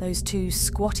 Those 2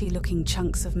 squatty-looking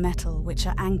chunks of metal which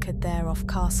are anchored there off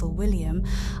Castle William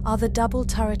are the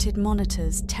double-turreted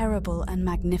monitors Terrible and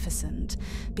Magnificent.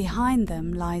 Behind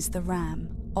them lies the ram,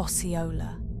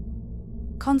 Osceola."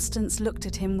 Constance looked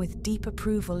at him with deep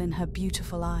approval in her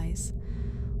beautiful eyes.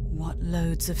 "What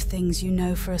loads of things you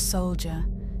know for a soldier,"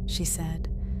 she said,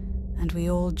 and we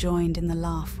all joined in the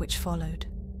laugh which followed.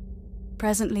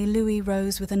 Presently Louis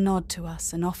rose with a nod to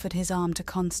us and offered his arm to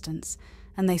Constance,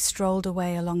 and they strolled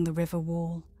away along the river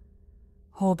wall.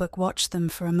 Hawberk watched them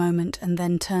for a moment and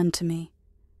then turned to me.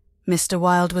 "Mr.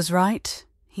 Wilde was right,"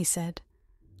 he said.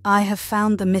 "I have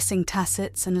found the missing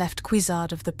tassets and left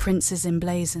Cuizard of the Princes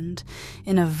Emblazoned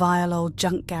in a vile old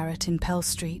junk garret in Pell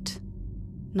Street."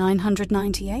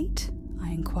 998?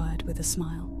 I inquired with a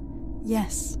smile.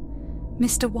 "Yes.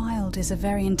 Mr. Wilde is a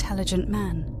very intelligent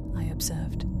man," I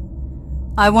observed.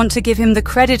 "I want to give him the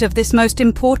credit of this most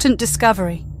important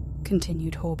discovery,"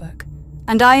 continued Hawberk,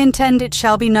 "and I intend it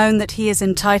shall be known that he is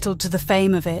entitled to the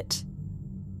fame of it."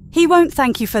 "He won't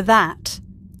thank you for that,"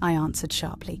 I answered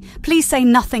sharply. "Please say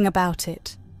nothing about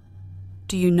it."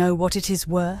 "Do you know what it is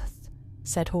worth?"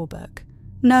 said Hawberk.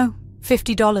 "No,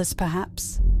 $50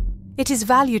 perhaps. It is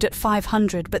valued at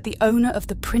 $500, but the owner of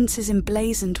the Princes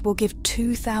Emblazoned will give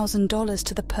 $2,000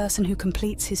 to the person who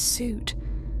completes his suit.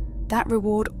 That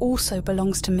reward also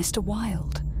belongs to Mr.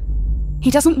 Wilde." "He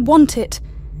doesn't want it.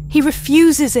 He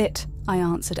refuses it," I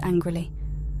answered angrily.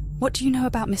 "What do you know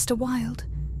about Mr. Wilde?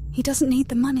 He doesn't need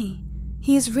the money.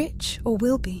 He is rich, or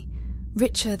will be,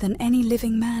 richer than any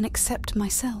living man except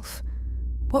myself.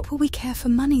 What will we care for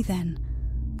money then?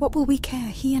 What will we care,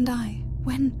 he and I,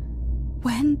 when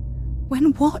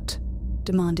what?"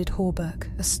 demanded Hawberk,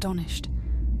 astonished.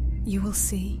 "You will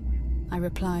see," I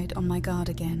replied, on my guard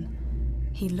again.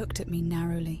 He looked at me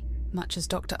narrowly, much as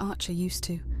Dr. Archer used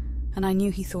to, and I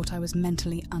knew he thought I was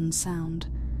mentally unsound.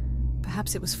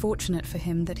 Perhaps it was fortunate for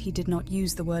him that he did not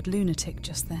use the word lunatic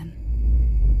just then.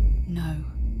 "No,"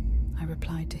 I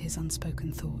replied to his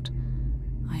unspoken thought.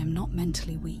 "I am not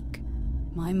mentally weak.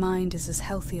 My mind is as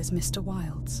healthy as Mr.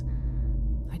 Wilde's.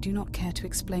 I do not care to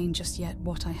explain just yet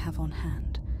what I have on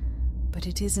hand, but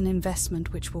it is an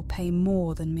investment which will pay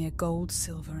more than mere gold,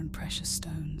 silver, and precious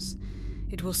stones.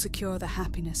 It will secure the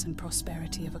happiness and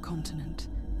prosperity of a continent.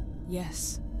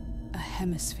 Yes, a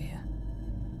hemisphere.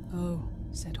 Oh,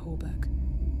 said Hawberk,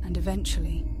 and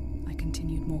eventually, I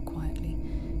continued more quietly,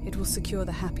 it will secure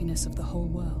the happiness of the whole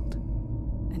world.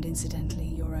 And incidentally,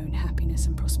 your own happiness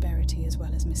and prosperity as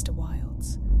well as Mr.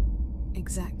 Wilde's.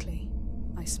 Exactly,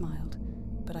 I smiled,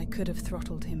 but I could have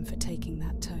throttled him for taking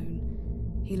that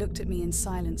tone. He looked at me in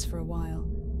silence for a while,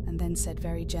 and then said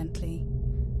very gently,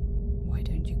 "Why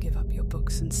don't you give up your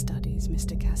books and studies,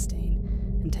 Mr. Castaigne,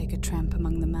 and take a tramp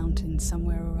among the mountains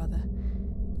somewhere or other?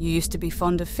 You used to be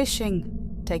fond of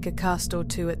fishing. Take a cast or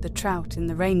two at the trout in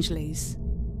the Rangeleys."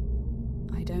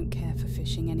 "I don't care for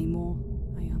fishing anymore,"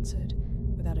 I answered,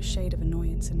 without a shade of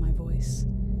annoyance in my voice.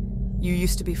 "You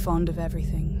used to be fond of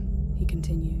everything," he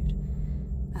continued.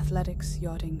 "Athletics,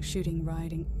 yachting, shooting,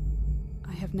 riding.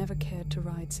 I have never cared to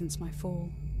ride since my fall,"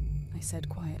 I said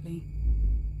quietly.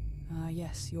 "Ah,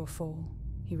 yes, your fall,"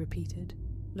 he repeated,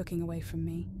 looking away from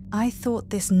me. I thought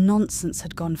this nonsense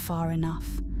had gone far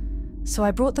enough, so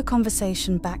I brought the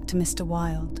conversation back to Mr.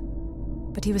 Wilde,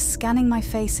 but he was scanning my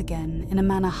face again in a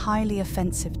manner highly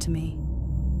offensive to me.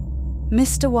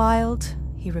 "Mr. Wilde,"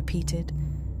 he repeated,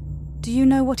 "do you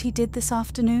know what he did this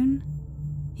afternoon?"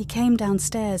 He came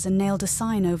downstairs and nailed a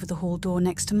sign over the hall door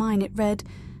next to mine. It read,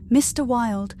 "Mr.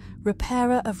 Wilde,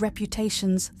 repairer of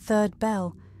reputations, third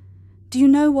bell." Do you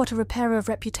know what a repairer of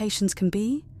reputations can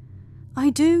be? "I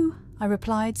do," I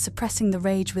replied, suppressing the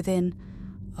rage within.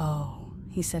 "Oh,"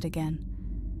 he said again.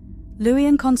 Louis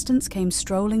and Constance came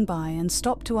strolling by and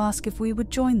stopped to ask if we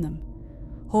would join them.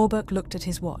 Hawberk looked at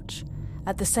his watch.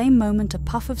 At the same moment a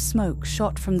puff of smoke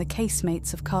shot from the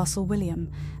casemates of Castle William,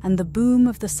 and the boom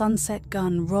of the sunset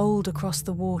gun rolled across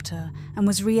the water and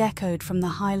was re-echoed from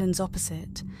the highlands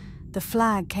opposite. The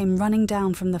flag came running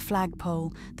down from the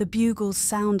flagpole, the bugles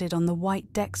sounded on the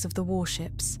white decks of the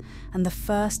warships, and the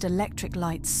first electric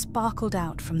lights sparkled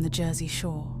out from the Jersey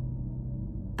shore.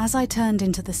 As I turned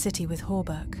into the city with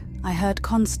Hawberk, I heard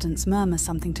Constance murmur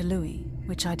something to Louis,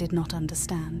 which I did not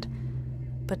understand.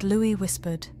 But Louis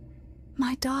whispered,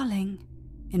 "My darling,"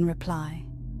 in reply.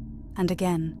 And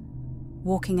again,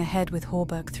 walking ahead with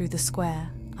Hawberk through the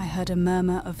square, I heard a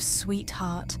murmur of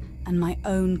 "sweetheart" and my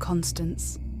own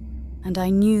Constance, and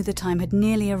I knew the time had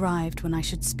nearly arrived when I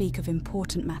should speak of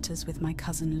important matters with my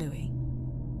cousin Louis.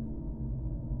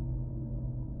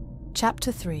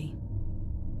 Chapter 3.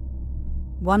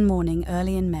 One morning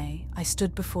early in May, I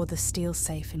stood before the steel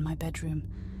safe in my bedroom,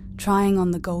 trying on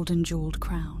the golden jeweled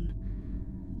crown.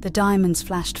 The diamonds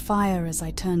flashed fire as I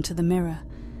turned to the mirror,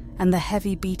 and the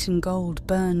heavy beaten gold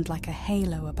burned like a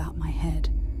halo about my head.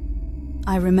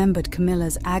 I remembered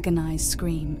Camilla's agonized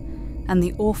scream, and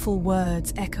the awful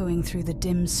words echoing through the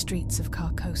dim streets of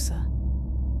Carcosa.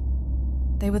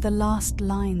 They were the last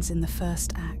lines in the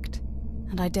first act,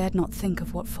 and I dared not think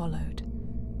of what followed.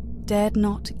 Dared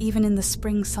not, even in the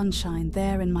spring sunshine,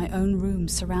 there in my own room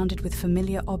surrounded with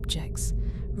familiar objects,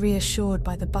 reassured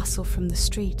by the bustle from the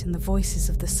street and the voices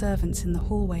of the servants in the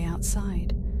hallway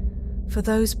outside. For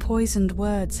those poisoned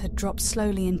words had dropped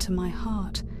slowly into my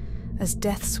heart, as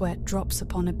death sweat drops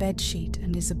upon a bedsheet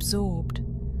and is absorbed.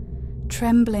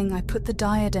 Trembling, I put the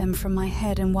diadem from my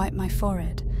head and wiped my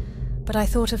forehead, but I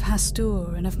thought of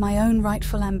Hastur and of my own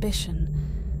rightful ambition,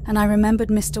 and I remembered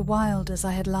Mr. Wilde as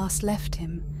I had last left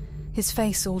him, his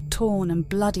face all torn and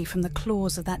bloody from the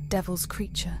claws of that devil's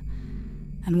creature.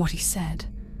 And what he said.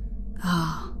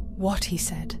 Ah, what he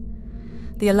said.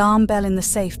 The alarm bell in the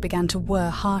safe began to whir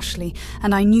harshly,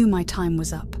 and I knew my time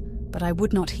was up, but I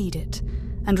would not heed it,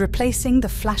 and replacing the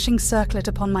flashing circlet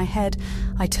upon my head,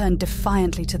 I turned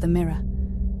defiantly to the mirror.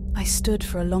 I stood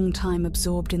for a long time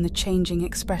absorbed in the changing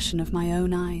expression of my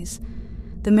own eyes.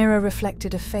 The mirror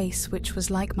reflected a face which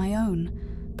was like my own,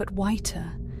 but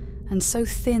whiter, and so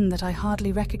thin that I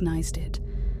hardly recognized it,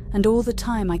 and all the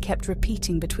time I kept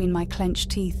repeating between my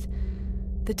clenched teeth,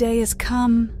 "The day has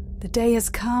come, the day has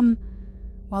come,"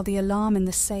 while the alarm in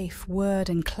the safe whirred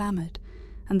and clamoured,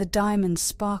 and the diamonds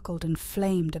sparkled and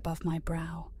flamed above my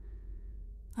brow.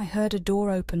 I heard a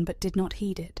door open but did not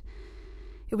heed it.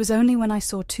 It was only when I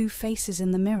saw two faces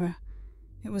in the mirror.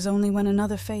 It was only when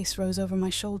another face rose over my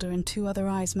shoulder and two other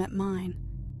eyes met mine.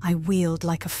 I wheeled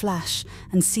like a flash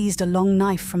and seized a long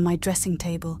knife from my dressing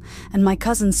table, and my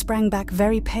cousin sprang back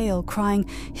very pale, crying,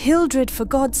 "Hildred, for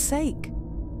God's sake!"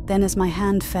 Then as my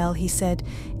hand fell, he said,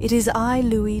 "It is I,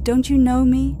 Louis, don't you know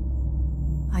me?"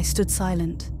 I stood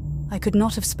silent. I could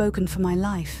not have spoken for my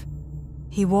life.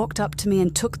 He walked up to me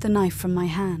and took the knife from my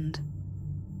hand.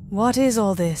 "What is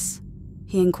all this?"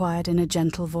 he inquired in a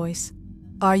gentle voice.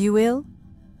 "Are you ill?"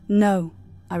 "No,"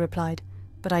 I replied,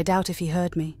 but I doubt if he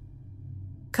heard me.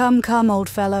 "Come, come, old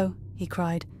fellow," he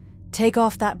cried. "Take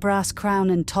off that brass crown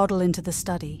and toddle into the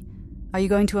study. Are you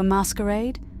going to a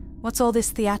masquerade? What's all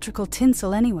this theatrical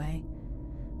tinsel anyway?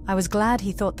 I was glad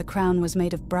he thought the crown was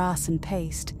made of brass and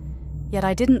paste, yet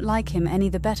I didn't like him any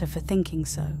the better for thinking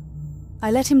so.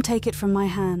 I let him take it from my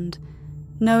hand,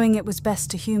 knowing it was best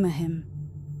to humour him.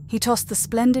 He tossed the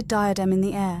splendid diadem in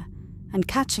the air, and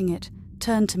catching it,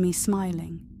 turned to me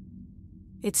smiling.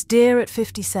 "It's dear at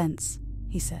 50 cents,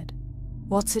 he said.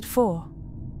 "What's it for?"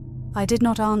 I did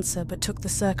not answer, but took the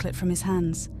circlet from his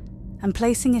hands, and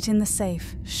placing it in the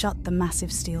safe, shut the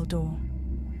massive steel door.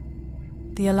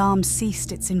 The alarm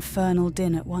ceased its infernal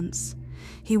din at once.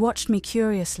 He watched me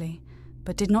curiously,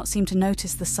 but did not seem to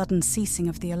notice the sudden ceasing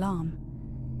of the alarm.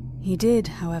 He did,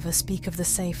 however, speak of the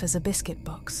safe as a biscuit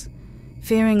box.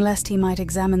 Fearing lest he might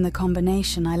examine the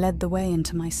combination, I led the way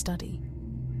into my study.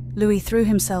 Louis threw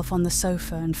himself on the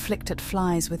sofa and flicked at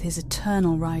flies with his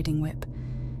eternal riding whip.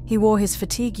 He wore his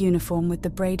fatigue uniform with the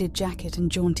braided jacket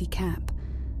and jaunty cap,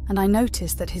 and I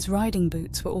noticed that his riding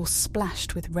boots were all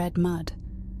splashed with red mud.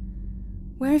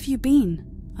 "Where have you been?"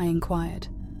 I inquired.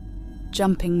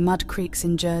 "Jumping mud creeks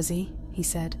in Jersey," he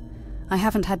said. "I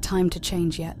haven't had time to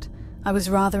change yet. I was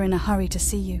rather in a hurry to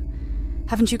see you.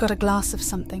 Haven't you got a glass of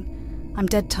something? I'm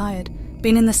dead tired.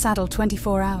 Been in the saddle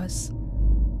 24 hours.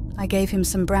 I gave him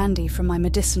some brandy from my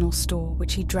medicinal store,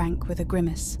 which he drank with a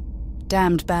grimace.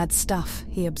 "Damned bad stuff,"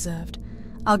 he observed.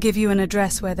 "I'll give you an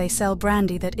address where they sell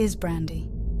brandy that is brandy."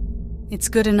 "It's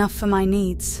good enough for my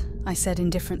needs," I said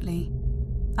indifferently.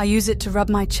 "I use it to rub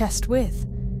my chest with."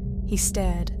 He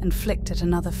stared and flicked at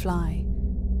another fly.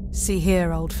 "See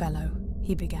here, old fellow,"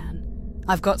 he began.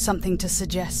 "I've got something to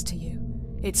suggest to you.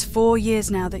 It's 4 years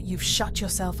now that you've shut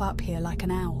yourself up here like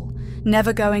an owl,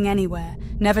 never going anywhere,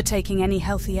 never taking any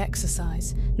healthy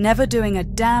exercise, never doing a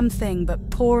damn thing but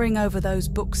poring over those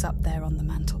books up there on the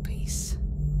mantelpiece."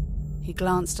 He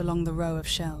glanced along the row of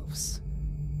shelves.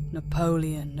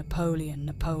 "Napoleon, Napoleon,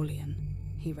 Napoleon,"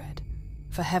 he read.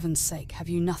 "For heaven's sake, have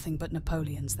you nothing but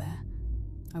Napoleons there?"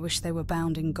 "I wish they were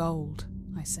bound in gold,"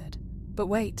 I said. "But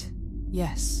wait.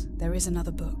 Yes, there is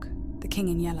another book, The King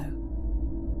in Yellow."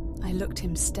 I looked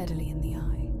him steadily in the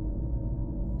eye.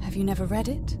 "Have you never read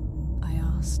it?" I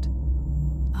asked.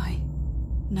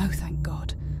 No, thank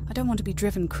God. I don't want to be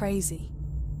driven crazy."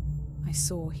 I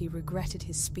saw he regretted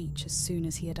his speech as soon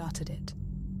as he had uttered it.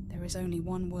 There is only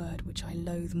one word which I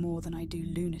loathe more than I do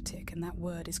lunatic, and that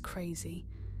word is crazy.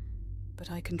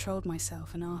 But I controlled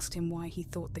myself and asked him why he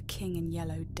thought The King in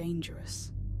Yellow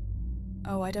dangerous.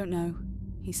 "Oh, I don't know,"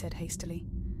 he said hastily.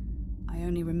 "I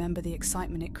only remember the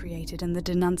excitement it created and the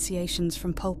denunciations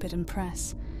from pulpit and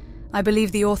press. I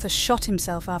believe the author shot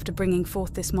himself after bringing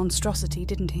forth this monstrosity,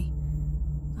 didn't he?"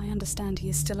 "I understand he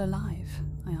is still alive,"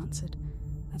 I answered.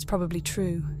 "That's probably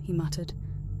true," he muttered.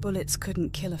 "Bullets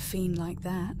couldn't kill a fiend like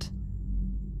that."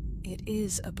 "It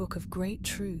is a book of great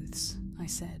truths," I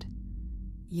said.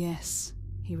 "Yes,"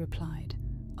 he replied,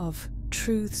 "of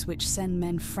truths which send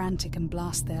men frantic and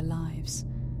blast their lives.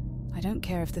 I don't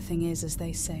care if the thing is, as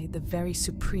they say, the very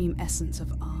supreme essence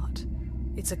of art.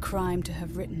 It's a crime to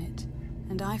have written it,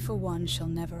 and I for one shall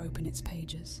never open its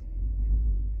pages."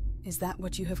 "Is that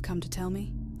what you have come to tell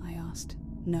me?" I asked.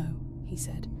 "No," he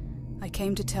said. "I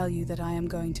came to tell you that I am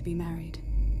going to be married."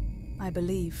 I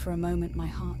believe for a moment my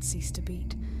heart ceased to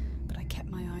beat, but I kept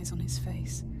my eyes on his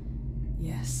face.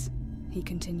 "Yes," he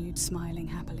continued, smiling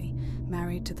happily,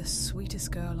 "married to the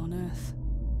sweetest girl on earth."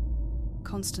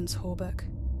 "Constance Hawberk,"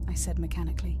 I said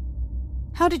mechanically.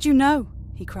 "How did you know?"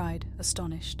 he cried,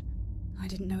 astonished. "I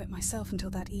didn't know it myself until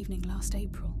that evening last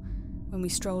April, when we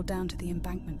strolled down to the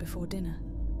embankment before dinner."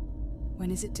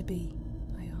 "When is it to be?"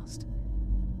 I asked.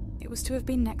 "It was to have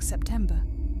been next September,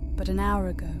 but an hour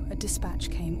ago a dispatch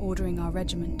came ordering our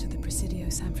regiment to the Presidio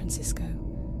San Francisco.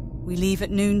 We leave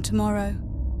at noon tomorrow."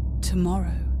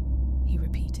 "Tomorrow," he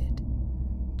repeated.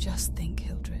 "Just think,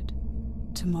 Hildred.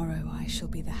 Tomorrow I shall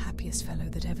be the happiest fellow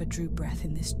that ever drew breath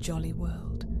in this jolly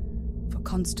world, for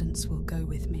Constance will go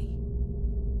with me."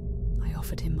 I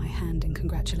offered him my hand in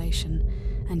congratulation,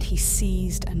 and he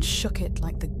seized and shook it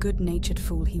like the good-natured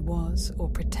fool he was, or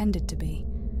pretended to be.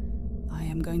 "I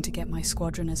am going to get my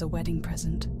squadron as a wedding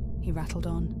present," he rattled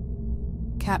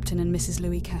on. "Captain and Mrs.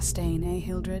 Louis Castaigne, eh,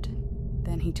 Hildred?"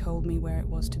 Then he told me where it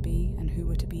was to be, and who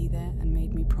were to be there, and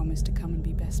made me promise to come and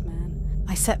be best man.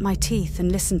 I set my teeth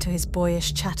and listened to his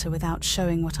boyish chatter without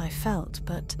showing what I felt,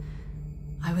 but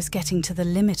I was getting to the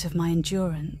limit of my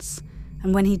endurance,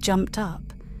 and when he jumped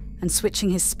up, and switching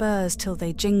his spurs till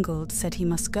they jingled, said he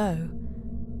must go,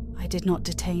 I did not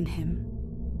detain him.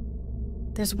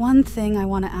 "There's one thing I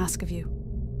want to ask of you,"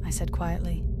 I said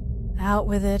quietly. "Out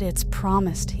with it, it's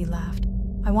promised," he laughed.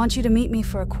 "I want you to meet me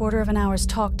for a quarter of an hour's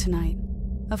talk tonight."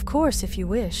 "Of course, if you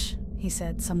wish," he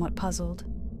said, somewhat puzzled.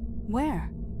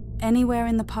 Where? Anywhere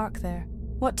in the park there.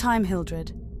 What time,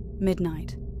 Hildred?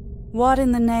 Midnight. What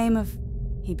in the name of...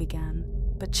 he began,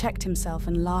 but checked himself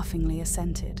and laughingly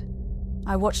assented.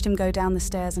 I watched him go down the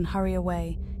stairs and hurry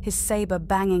away, his sabre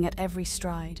banging at every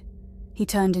stride. He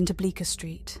turned into Bleecker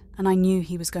Street, and I knew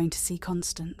he was going to see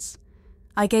Constance.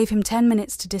 I gave him 10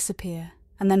 minutes to disappear,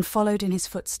 and then followed in his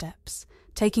footsteps,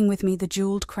 taking with me the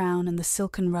jewelled crown and the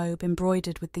silken robe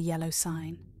embroidered with the yellow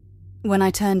sign. When I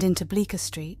turned into Bleecker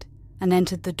Street and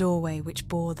entered the doorway which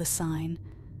bore the sign,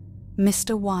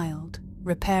 Mr. Wilde,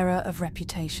 Repairer of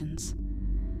Reputations.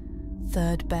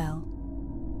 Third bell.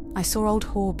 I saw old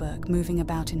Hawberk moving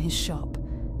about in his shop,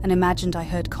 and imagined I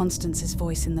heard Constance's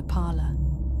voice in the parlour,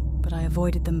 but I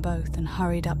avoided them both and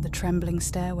hurried up the trembling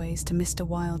stairways to Mr.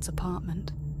 Wilde's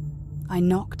apartment. I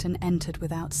knocked and entered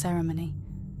without ceremony.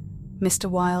 Mr.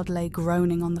 Wilde lay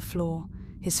groaning on the floor,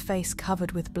 his face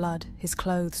covered with blood, his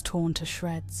clothes torn to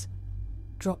shreds.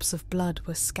 Drops of blood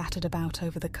were scattered about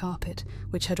over the carpet,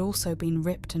 which had also been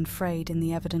ripped and frayed in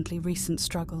the evidently recent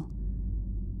struggle.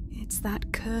 "It's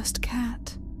that cursed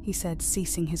cat," he said,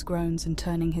 ceasing his groans and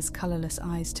turning his colourless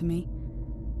eyes to me.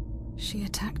 "She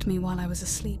attacked me while I was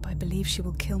asleep. I believe she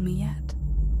will kill me yet."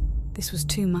 This was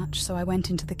too much, so I went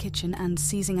into the kitchen and,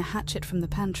 seizing a hatchet from the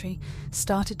pantry,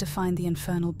 started to find the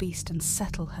infernal beast and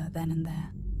settle her then and there.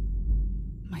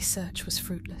 My search was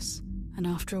fruitless, and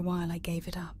after a while I gave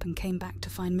it up and came back to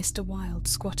find Mr. Wilde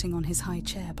squatting on his high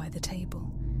chair by the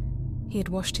table. He had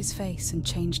washed his face and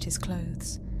changed his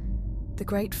clothes. The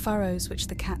great furrows which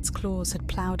the cat's claws had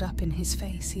ploughed up in his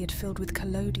face he had filled with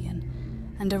collodion,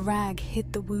 and a rag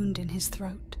hid the wound in his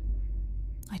throat.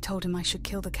 I told him I should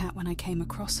kill the cat when I came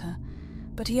across her,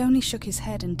 but he only shook his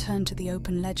head and turned to the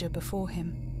open ledger before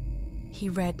him. He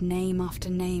read name after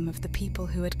name of the people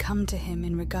who had come to him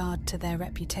in regard to their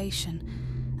reputation,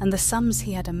 and the sums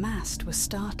he had amassed were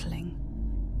startling.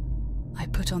 "I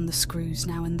put on the screws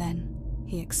now and then,"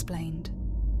 he explained.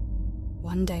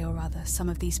 "One day or other some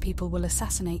of these people will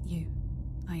assassinate you,"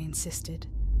 I insisted.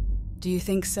 "Do you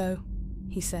think so?"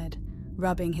 he said,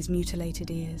 rubbing his mutilated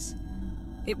ears.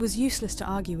 It was useless to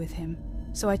argue with him,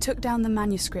 so I took down the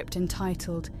manuscript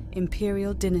entitled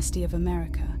Imperial Dynasty of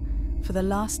America. For the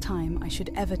last time I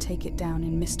should ever take it down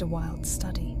in Mr. Wilde's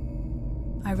study.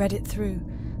 I read it through,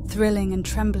 thrilling and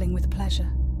trembling with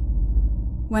pleasure.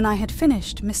 When I had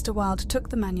finished, Mr. Wilde took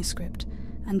the manuscript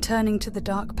and, turning to the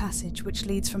dark passage which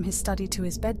leads from his study to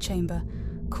his bedchamber,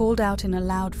 called out in a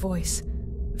loud voice,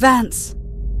 "Vance!"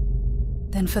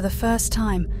 Then for the first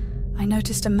time I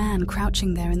noticed a man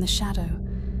crouching there in the shadow.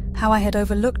 How I had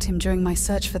overlooked him during my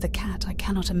search for the cat I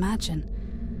cannot imagine.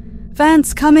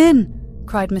 "Vance, come in!"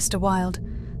 cried Mr. Wilde.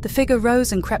 The figure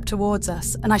rose and crept towards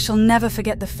us, and I shall never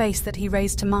forget the face that he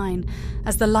raised to mine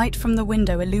as the light from the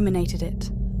window illuminated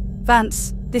it.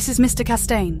 "Vance, this is Mr.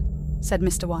 Castaigne," said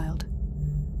Mr. Wilde.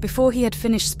 Before he had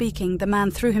finished speaking, the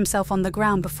man threw himself on the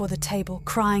ground before the table,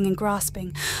 crying and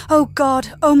grasping, "Oh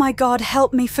God, oh my God,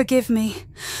 help me, forgive me.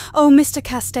 Oh, Mr.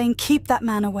 Castaigne, keep that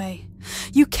man away.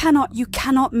 You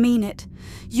cannot mean it.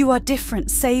 You are different,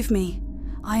 save me.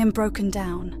 I am broken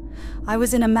down. I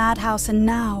was in a madhouse, and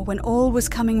now, when all was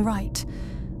coming right,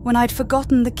 when I'd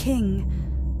forgotten the king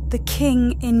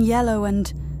in yellow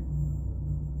and...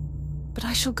 But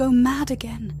I shall go mad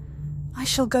again. I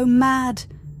shall go mad."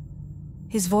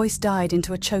 His voice died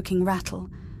into a choking rattle,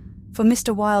 for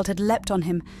Mr. Wilde had leapt on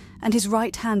him, and his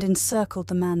right hand encircled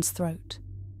the man's throat.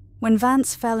 When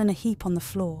Vance fell in a heap on the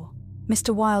floor,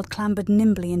 Mr. Wilde clambered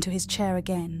nimbly into his chair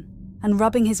again, and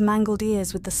rubbing his mangled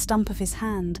ears with the stump of his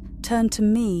hand, turned to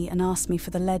me and asked me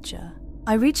for the ledger.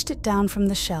 I reached it down from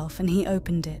the shelf, and he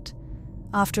opened it.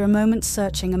 After a moment's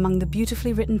searching among the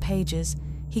beautifully written pages,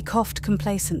 he coughed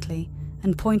complacently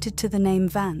and pointed to the name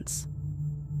Vance.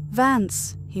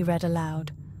 "Vance," he read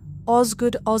aloud.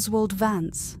 "Osgood Oswald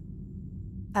Vance."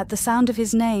 At the sound of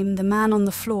his name, the man on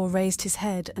the floor raised his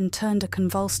head and turned a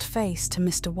convulsed face to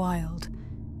Mr. Wilde.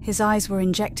 His eyes were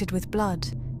injected with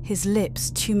blood, his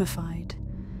lips tumefied.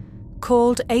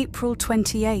 "Called April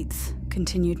 28th,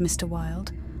 continued Mr.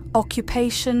 Wilde.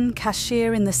 "Occupation,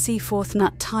 cashier in the Seaforth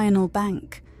Nut-Tynal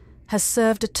Bank. Has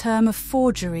served a term of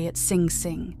forgery at Sing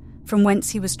Sing, from whence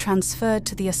he was transferred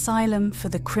to the Asylum for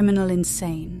the Criminal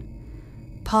Insane.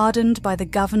 Pardoned by the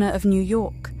Governor of New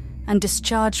York and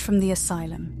discharged from the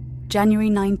asylum, January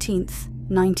 19th,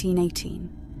 1918.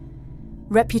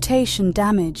 Reputation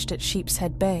damaged at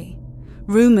Sheepshead Bay.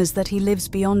 Rumours that he lives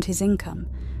beyond his income.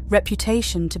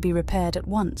 Reputation to be repaired at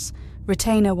once.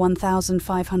 Retainer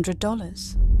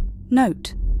 $1,500.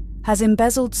 Note: has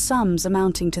embezzled sums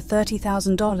amounting to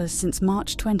 $30,000 since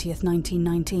March 20th,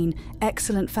 1919.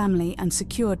 Excellent family and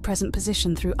secured present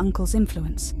position through uncle's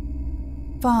influence.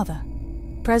 Father,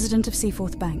 president of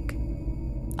Seaforth Bank.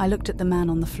 I looked at the man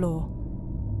on the floor.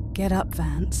 "Get up,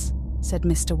 Vance," said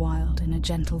Mr. Wilde in a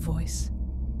gentle voice.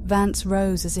 Vance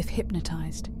rose as if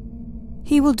hypnotized.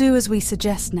 "He will do as we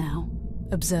suggest now,"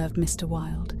 observed Mr.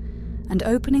 Wilde, and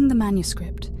opening the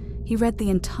manuscript, he read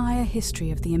the entire history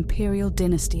of the imperial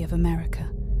dynasty of America.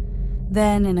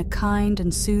 Then, in a kind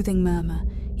and soothing murmur,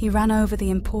 he ran over the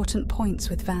important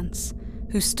points with Vance,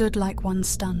 who stood like one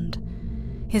stunned.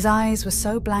 His eyes were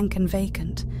so blank and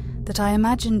vacant that I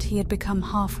imagined he had become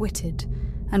half-witted,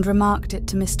 and remarked it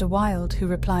to Mr. Wilde, who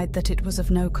replied that it was of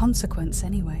no consequence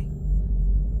anyway.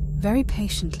 Very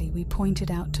patiently we pointed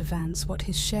out to Vance what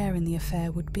his share in the affair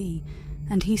would be,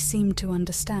 and he seemed to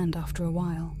understand after a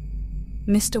while.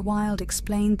 Mr. Wilde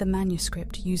explained the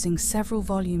manuscript using several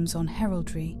volumes on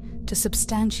heraldry to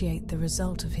substantiate the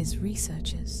result of his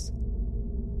researches.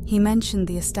 He mentioned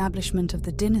the establishment of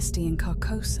the dynasty in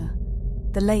Carcosa,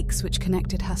 the lakes which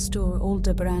connected Hastur,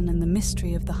 Aldebaran, and the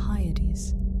mystery of the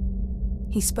Hyades.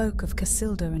 He spoke of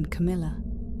Casilda and Camilla,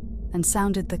 and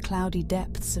sounded the cloudy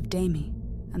depths of Demi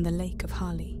and the lake of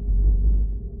Hali.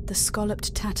 "The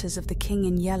scalloped tatters of the king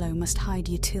in yellow must hide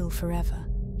Yatil forever,"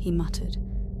 he muttered,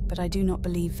 but I do not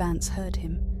believe Vance heard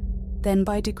him. Then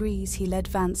by degrees he led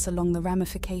Vance along the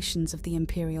ramifications of the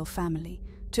imperial family,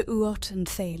 to Uot and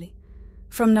Thale,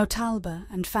 from Notalba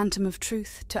and Phantom of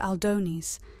Truth to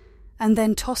Aldones, and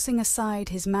then tossing aside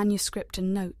his manuscript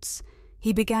and notes,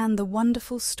 he began the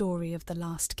wonderful story of the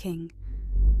last king.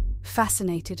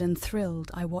 Fascinated and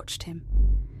thrilled, I watched him.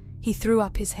 He threw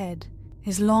up his head,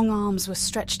 his long arms were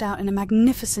stretched out in a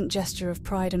magnificent gesture of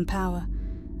pride and power,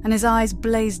 and his eyes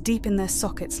blazed deep in their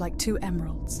sockets like two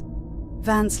emeralds.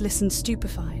 Vance listened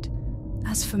stupefied.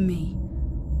 As for me,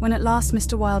 when at last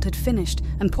Mr. Wilde had finished,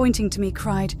 and pointing to me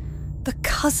cried, "The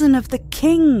cousin of the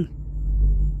king!"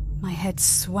 My head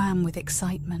swam with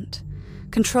excitement.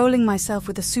 Controlling myself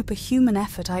with a superhuman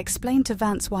effort, I explained to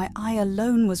Vance why I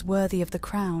alone was worthy of the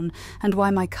crown, and why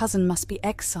my cousin must be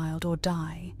exiled or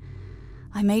die.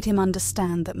 I made him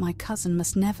understand that my cousin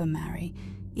must never marry,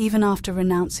 even after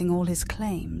renouncing all his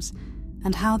claims,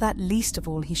 and how that least of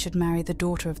all he should marry the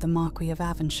daughter of the Marquis of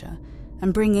Avonshire,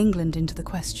 and bring England into the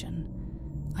question.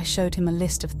 I showed him a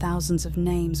list of thousands of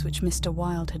names which Mr.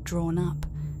 Wilde had drawn up.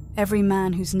 Every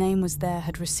man whose name was there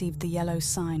had received the yellow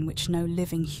sign which no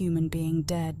living human being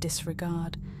dared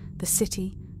disregard. The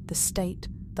city, the state,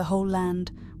 the whole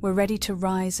land were ready to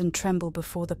rise and tremble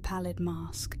before the pallid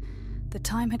mask. The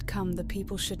time had come the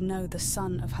people should know the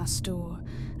son of Hastur,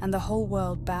 and the whole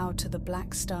world bowed to the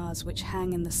black stars which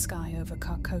hang in the sky over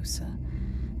Carcosa.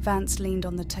 Vance leaned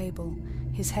on the table,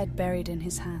 his head buried in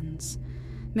his hands.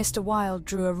 Mr. Wilde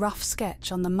drew a rough sketch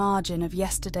on the margin of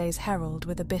yesterday's herald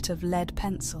with a bit of lead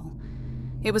pencil.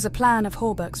 It was a plan of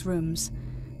Hawberk's rooms.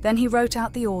 Then he wrote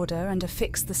out the order and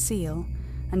affixed the seal,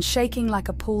 and shaking like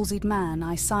a palsied man,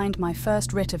 I signed my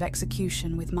first writ of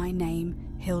execution with my name,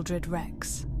 Hildred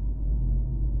Rex.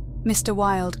 Mr.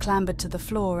 Wilde clambered to the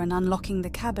floor and, unlocking the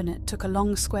cabinet, took a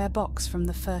long square box from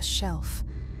the first shelf.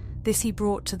 This he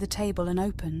brought to the table and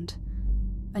opened.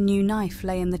 A new knife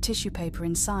lay in the tissue paper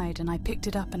inside, and I picked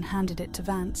it up and handed it to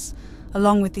Vance,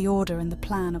 along with the order and the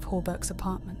plan of Hawberk's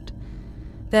apartment.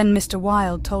 Then Mr.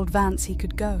 Wilde told Vance he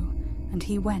could go, and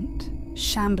he went,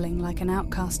 shambling like an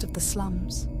outcast of the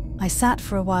slums. I sat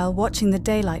for a while watching the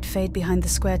daylight fade behind the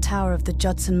square tower of the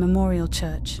Judson Memorial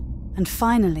Church, and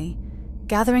finally,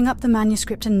 gathering up the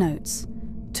manuscript and notes,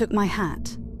 took my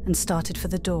hat and started for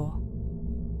the door.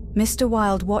 Mr.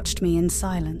 Wilde watched me in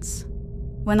silence.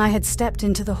 When I had stepped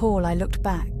into the hall, I looked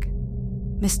back.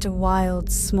 Mr.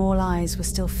 Wilde's small eyes were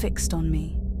still fixed on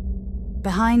me.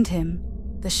 Behind him,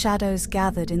 the shadows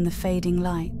gathered in the fading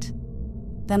light.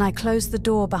 Then I closed the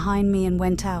door behind me and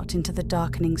went out into the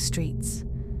darkening streets.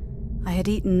 I had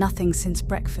eaten nothing since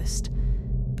breakfast,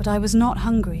 but I was not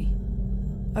hungry.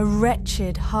 A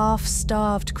wretched,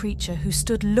 half-starved creature who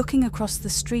stood looking across the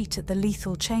street at the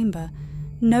lethal chamber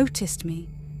noticed me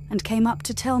and came up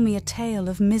to tell me a tale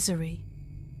of misery.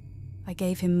 I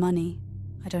gave him money,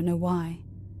 I don't know why,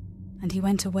 and he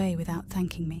went away without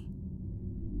thanking me.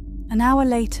 An hour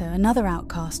later, another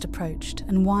outcast approached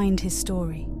and whined his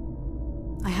story.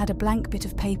 I had a blank bit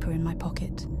of paper in my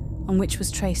pocket, on which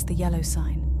was traced the yellow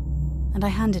sign, and I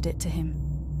handed it to him.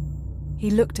 He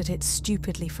looked at it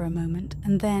stupidly for a moment,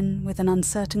 and then, with an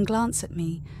uncertain glance at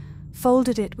me,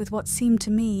 folded it with what seemed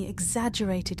to me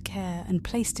exaggerated care and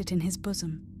placed it in his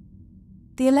bosom.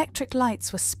 The electric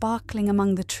lights were sparkling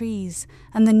among the trees,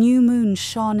 and the new moon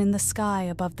shone in the sky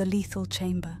above the lethal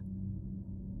chamber.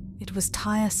 It was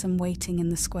tiresome waiting in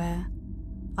the square.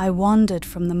 I wandered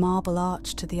from the marble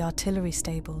arch to the artillery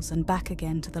stables and back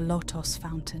again to the lotos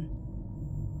fountain.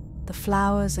 The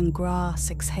flowers and grass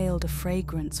exhaled a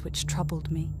fragrance which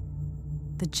troubled me.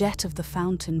 The jet of the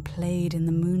fountain played in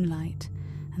the moonlight,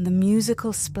 and the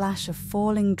musical splash of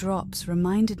falling drops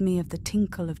reminded me of the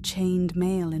tinkle of chained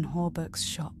mail in Hawberk's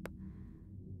shop.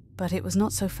 But it was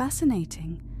not so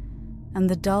fascinating, and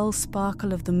the dull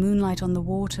sparkle of the moonlight on the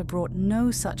water brought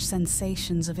no such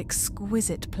sensations of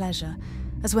exquisite pleasure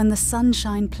as when the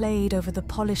sunshine played over the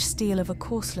polished steel of a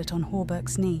corselet on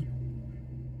Hawberk's knee.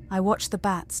 I watched the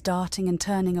bats darting and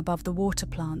turning above the water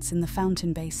plants in the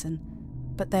fountain basin,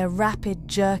 but their rapid,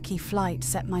 jerky flight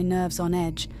set my nerves on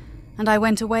edge, and I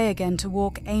went away again to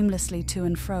walk aimlessly to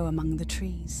and fro among the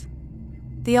trees.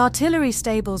 The artillery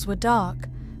stables were dark,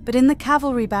 but in the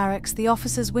cavalry barracks the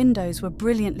officers' windows were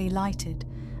brilliantly lighted,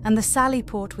 and the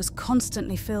sallyport was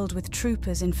constantly filled with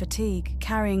troopers in fatigue,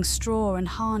 carrying straw and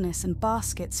harness and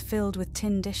baskets filled with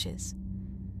tin dishes.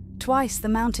 Twice the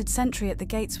mounted sentry at the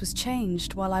gates was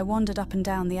changed while I wandered up and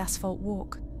down the asphalt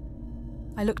walk.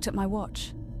 I looked at my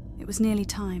watch. It was nearly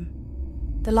time.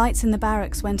 The lights in the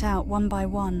barracks went out one by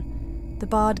one. The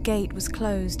barred gate was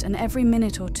closed, and every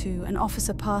minute or two an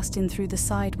officer passed in through the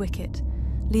side wicket,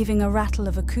 leaving a rattle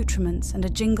of accoutrements and a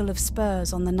jingle of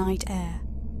spurs on the night air.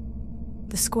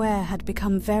 The square had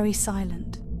become very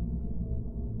silent.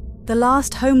 The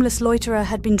last homeless loiterer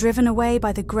had been driven away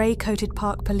by the grey-coated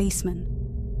park policeman.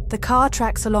 The car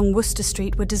tracks along Worcester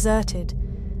Street were deserted,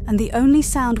 and the only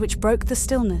sound which broke the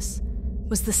stillness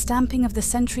was the stamping of the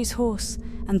sentry's horse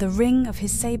and the ring of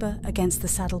his sabre against the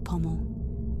saddle pommel.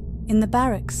 In the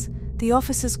barracks, the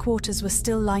officers' quarters were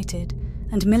still lighted,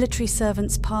 and military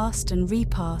servants passed and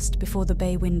repassed before the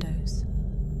bay windows.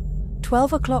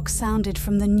 12 o'clock sounded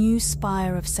from the new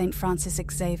spire of St. Francis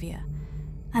Xavier,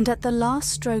 and at the last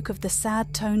stroke of the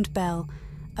sad-toned bell,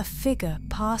 a figure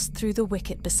passed through the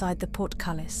wicket beside the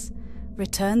portcullis,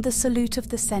 returned the salute of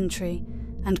the sentry,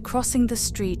 and crossing the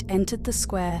street entered the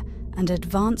square and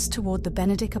advanced toward the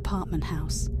Benedict apartment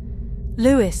house.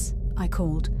 "Lewis," I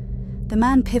called. The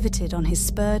man pivoted on his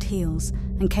spurred heels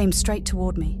and came straight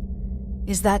toward me.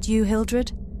 "Is that you,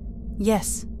 Hildred?"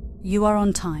 "Yes, you are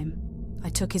on time." I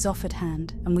took his offered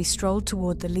hand, and we strolled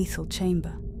toward the lethal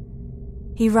chamber.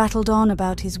 He rattled on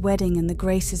about his wedding and the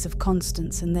graces of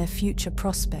Constance and their future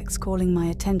prospects, calling my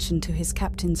attention to his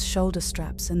captain's shoulder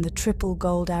straps and the triple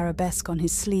gold arabesque on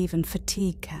his sleeve and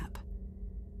fatigue cap.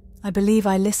 I believe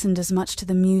I listened as much to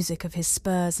the music of his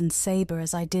spurs and sabre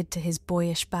as I did to his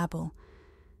boyish babble,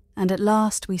 and at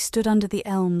last we stood under the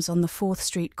elms on the 4th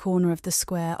Street corner of the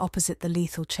square opposite the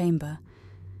lethal chamber.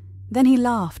 Then he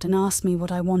laughed and asked me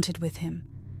what I wanted with him.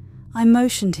 I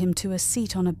motioned him to a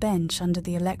seat on a bench under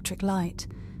the electric light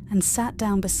and sat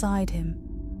down beside him.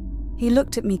 He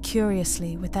looked at me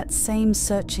curiously with that same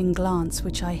searching glance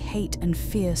which I hate and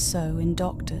fear so in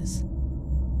doctors.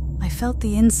 I felt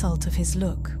the insult of his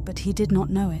look, but he did not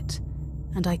know it,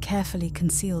 and I carefully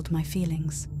concealed my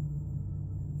feelings.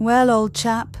 "Well, old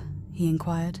chap," he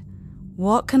inquired,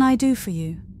 "what can I do for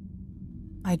you?"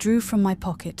 I drew from my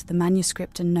pocket the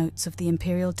manuscript and notes of the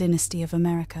Imperial Dynasty of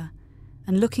America,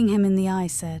 and looking him in the eye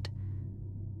said,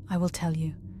 "I will tell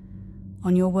you.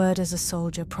 On your word as a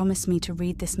soldier, promise me to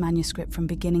read this manuscript from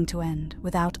beginning to end,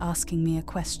 without asking me a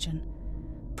question.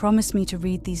 Promise me to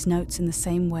read these notes in the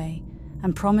same way,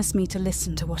 and promise me to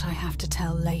listen to what I have to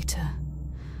tell later."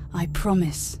 "I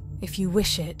promise, if you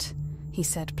wish it," he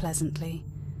said pleasantly.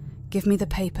 "Give me the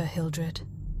paper, Hildred."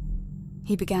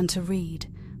 He began to read,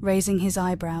 raising his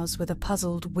eyebrows with a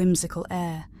puzzled, whimsical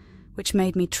air, which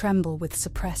made me tremble with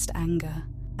suppressed anger.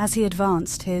 As he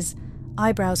advanced, his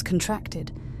eyebrows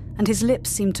contracted, and his lips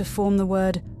seemed to form the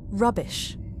word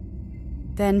 "rubbish."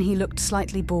 Then he looked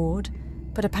slightly bored,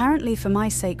 but apparently for my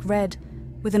sake read,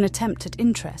 with an attempt at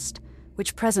interest,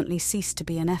 which presently ceased to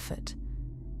be an effort.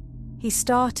 He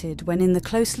started when in the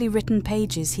closely written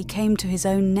pages he came to his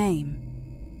own name.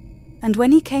 And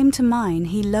when he came to mine,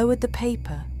 he lowered the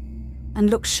paper and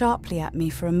looked sharply at me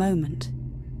for a moment.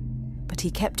 But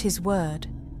he kept his word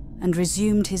and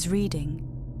resumed his reading,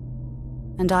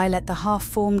 and I let the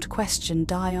half-formed question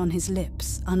die on his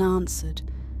lips, unanswered.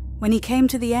 When he came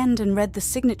to the end and read the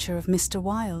signature of Mr.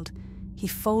 Wilde, he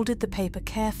folded the paper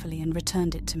carefully and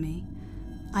returned it to me.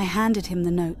 I handed him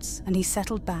the notes, and he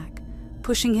settled back,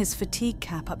 pushing his fatigue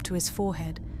cap up to his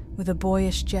forehead with a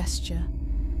boyish gesture,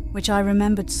 which I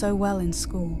remembered so well in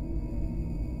school.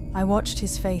 I watched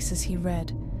his face as he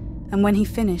read, and when he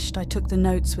finished I took the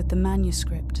notes with the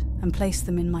manuscript and placed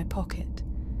them in my pocket.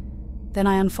 Then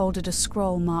I unfolded a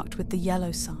scroll marked with the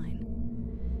yellow sign.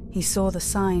 He saw the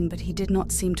sign, but he did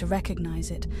not seem to recognize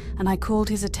it, and I called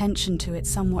his attention to it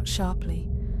somewhat sharply.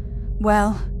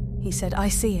 "Well," he said, "I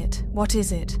see it. What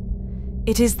is it?"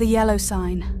 "It is the yellow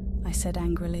sign," I I said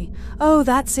angrily. "Oh,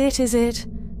 that's it, is it?"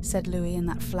 said Louis in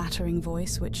that flattering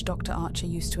voice which Dr. Archer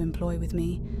used to employ with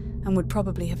me, and would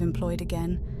probably have employed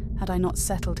again, had I not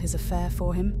settled his affair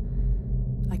for him.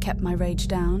 I kept my rage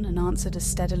down and answered as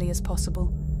steadily as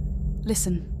possible.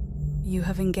 "Listen, you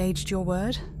have engaged your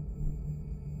word?"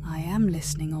 "I am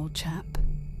listening, old chap,"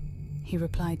 he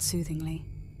replied soothingly.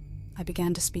 I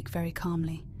began to speak very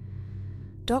calmly.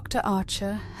 "Dr.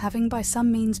 Archer, having by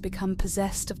some means become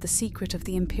possessed of the secret of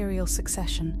the imperial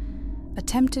succession,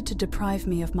 attempted to deprive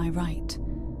me of my right,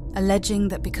 alleging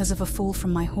that because of a fall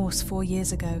from my horse 4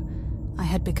 years ago, I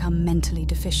had become mentally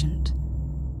deficient.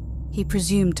 He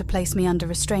presumed to place me under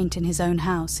restraint in his own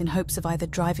house in hopes of either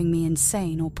driving me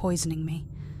insane or poisoning me.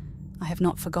 I have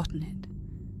not forgotten it.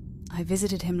 I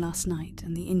visited him last night,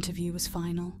 and the interview was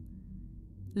final."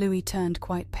 Louis turned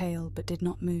quite pale, but did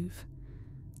not move.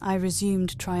 I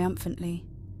resumed triumphantly.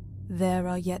 "There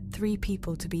are yet 3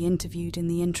 people to be interviewed in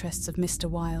the interests of Mr.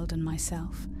 Wilde and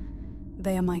myself.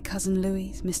 They are my cousin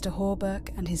Louis, Mr.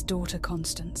 Hawberk, and his daughter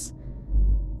Constance."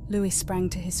 Louis sprang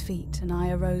to his feet, and I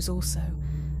arose also,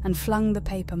 and flung the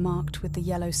paper marked with the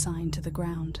yellow sign to the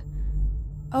ground.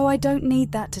 "Oh, I don't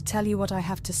need that to tell you what I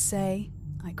have to say,"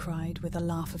 I cried with a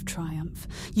laugh of triumph.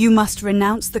 "You must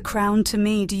renounce the crown to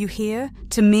me, do you hear?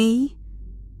 To me?"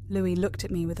 Louis looked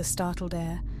at me with a startled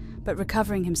air, but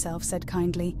recovering himself said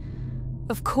kindly,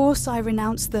 "Of course I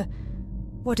renounce the...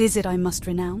 What is it I must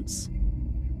renounce?"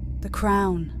 "The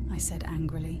crown," I said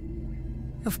angrily.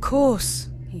 "Of course,"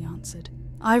 he answered.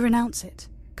 "I renounce it.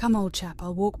 Come, old chap,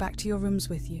 I'll walk back to your rooms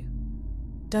with you."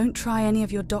 "Don't try any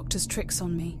of your doctor's tricks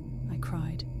on me," I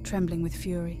cried, trembling with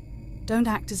fury. "Don't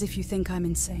act as if you think I'm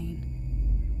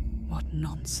insane." "What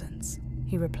nonsense,"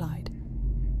 he replied.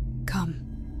 "Come,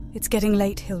 it's getting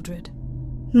late, Hildred."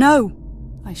 "No!"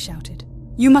 I shouted.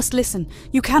 "You must listen.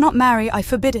 You cannot marry. I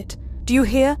forbid it. Do you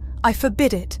hear? I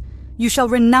forbid it. You shall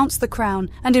renounce the crown,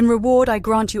 and in reward I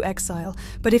grant you exile,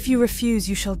 but if you refuse,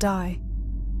 you shall die."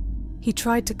 He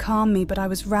tried to calm me, but I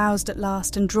was roused at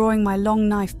last, and drawing my long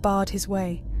knife barred his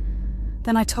way.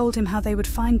 Then I told him how they would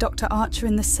find Dr. Archer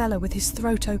in the cellar with his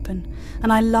throat open,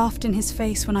 and I laughed in his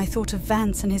face when I thought of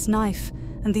Vance and his knife,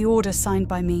 and the order signed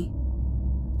by me.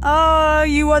 "Ah,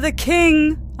 you are the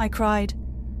king!" I cried.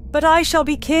 "But I shall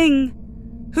be king.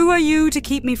 Who are you to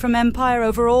keep me from empire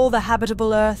over all the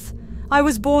habitable earth? I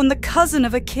was born the cousin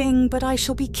of a king, but I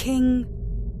shall be king."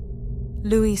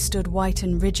 Louis stood white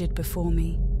and rigid before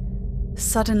me.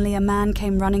 Suddenly a man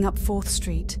came running up 4th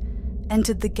Street,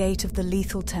 entered the gate of the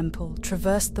lethal temple,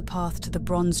 traversed the path to the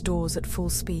bronze doors at full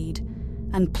speed,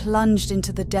 and plunged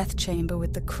into the death chamber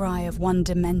with the cry of one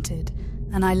demented,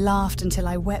 and I laughed until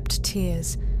I wept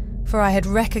tears, for I had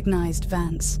recognized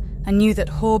Vance, and knew that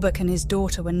Hawberk and his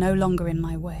daughter were no longer in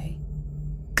my way.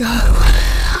 "Go,"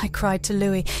 I cried to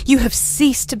Louis. "You have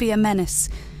ceased to be a menace.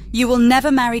 You will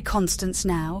never marry Constance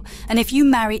now, and if you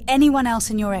marry anyone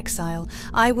else in your exile,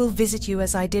 I will visit you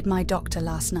as I did my doctor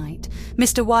last night.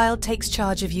 Mr. Wilde takes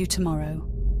charge of you tomorrow."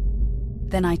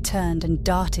 Then I turned and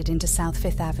darted into South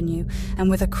Fifth Avenue, and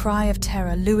with a cry of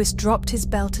terror, Louis dropped his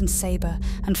belt and sabre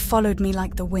and followed me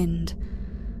like the wind.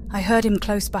 I heard him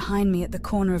close behind me at the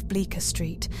corner of Bleecker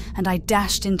Street, and I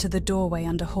dashed into the doorway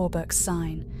under Hawberk's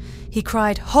sign. He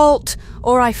cried, "Halt,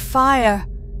 or I fire!"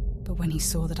 But when he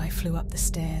saw that I flew up the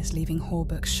stairs, leaving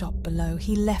Hawberk's shop below,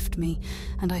 he left me,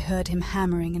 and I heard him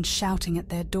hammering and shouting at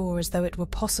their door as though it were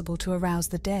possible to arouse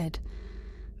the dead.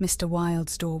 Mr.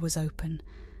 Wilde's door was open,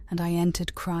 and I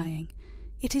entered crying,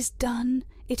 "It is done,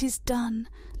 it is done.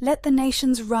 Let the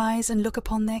nations rise and look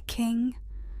upon their king."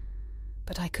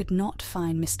 But I could not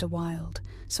find Mr. Wilde,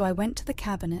 so I went to the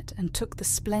cabinet and took the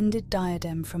splendid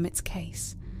diadem from its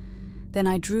case. Then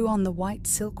I drew on the white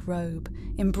silk robe,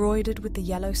 embroidered with the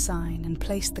yellow sign, and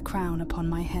placed the crown upon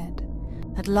my head.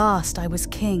 At last I was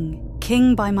king,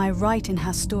 king by my right in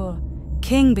Hastur,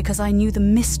 king because I knew the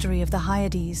mystery of the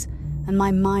Hyades, and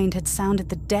my mind had sounded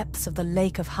the depths of the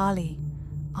lake of Hali.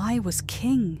 I was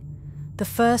king. The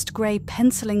first grey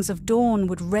pencilings of dawn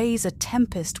would raise a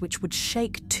tempest which would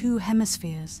shake 2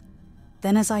 hemispheres.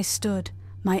 Then as I stood,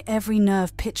 my every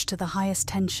nerve pitched to the highest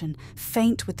tension,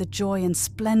 faint with the joy and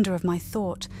splendour of my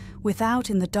thought,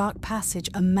 without in the dark passage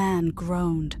a man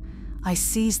groaned. I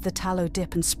seized the tallow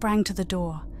dip and sprang to the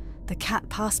door. The cat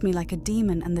passed me like a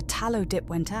demon, and the tallow dip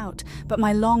went out, but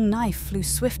my long knife flew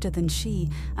swifter than she,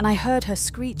 and I heard her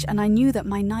screech, and I knew that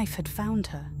my knife had found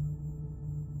her.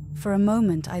 For a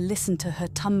moment I listened to her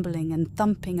tumbling and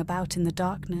thumping about in the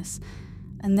darkness,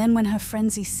 and then when her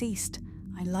frenzy ceased,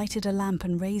 I lighted a lamp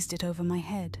and raised it over my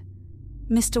head.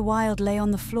 Mr. Wilde lay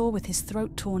on the floor with his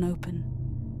throat torn open.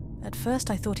 At first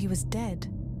I thought he was dead,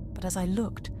 but as I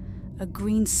looked, A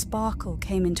green sparkle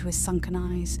came into his sunken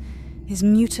eyes. His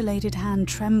mutilated hand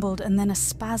trembled, and then a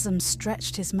spasm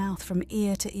stretched his mouth from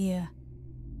ear to ear.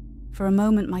 For a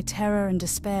moment my terror and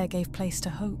despair gave place to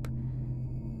hope.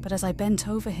 But as I bent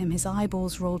over him, his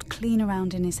eyeballs rolled clean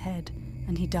around in his head,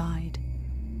 and he died.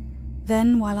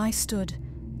 Then, while I stood,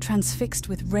 transfixed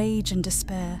with rage and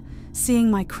despair,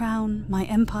 seeing my crown, my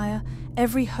empire,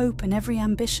 every hope and every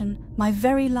ambition, my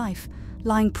very life,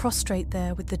 lying prostrate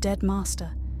there with the dead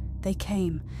master, they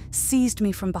came, seized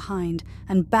me from behind,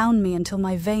 and bound me until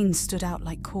my veins stood out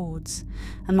like cords,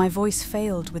 and my voice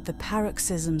failed with the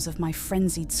paroxysms of my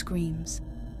frenzied screams.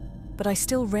 But I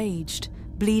still raged,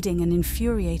 bleeding and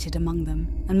infuriated among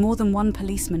them, and more than one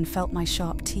policeman felt my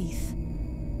sharp teeth.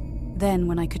 Then,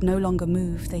 when I could no longer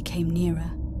move, they came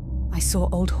nearer. I saw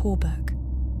old Hawberk,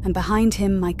 and behind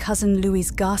him my cousin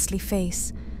Louis's ghastly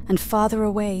face, and farther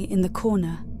away in the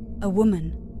corner, a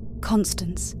woman,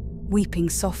 Constance, weeping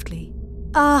softly.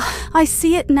 "Ah, I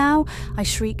see it now," I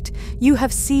shrieked. "You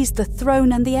have seized the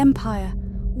throne and the empire.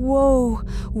 Woe,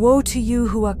 woe to you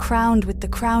who are crowned with the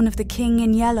crown of the king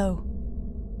in yellow."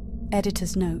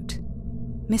 Editor's note: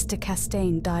 Mr.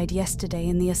 Castaigne died yesterday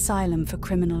in the asylum for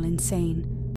criminal insane.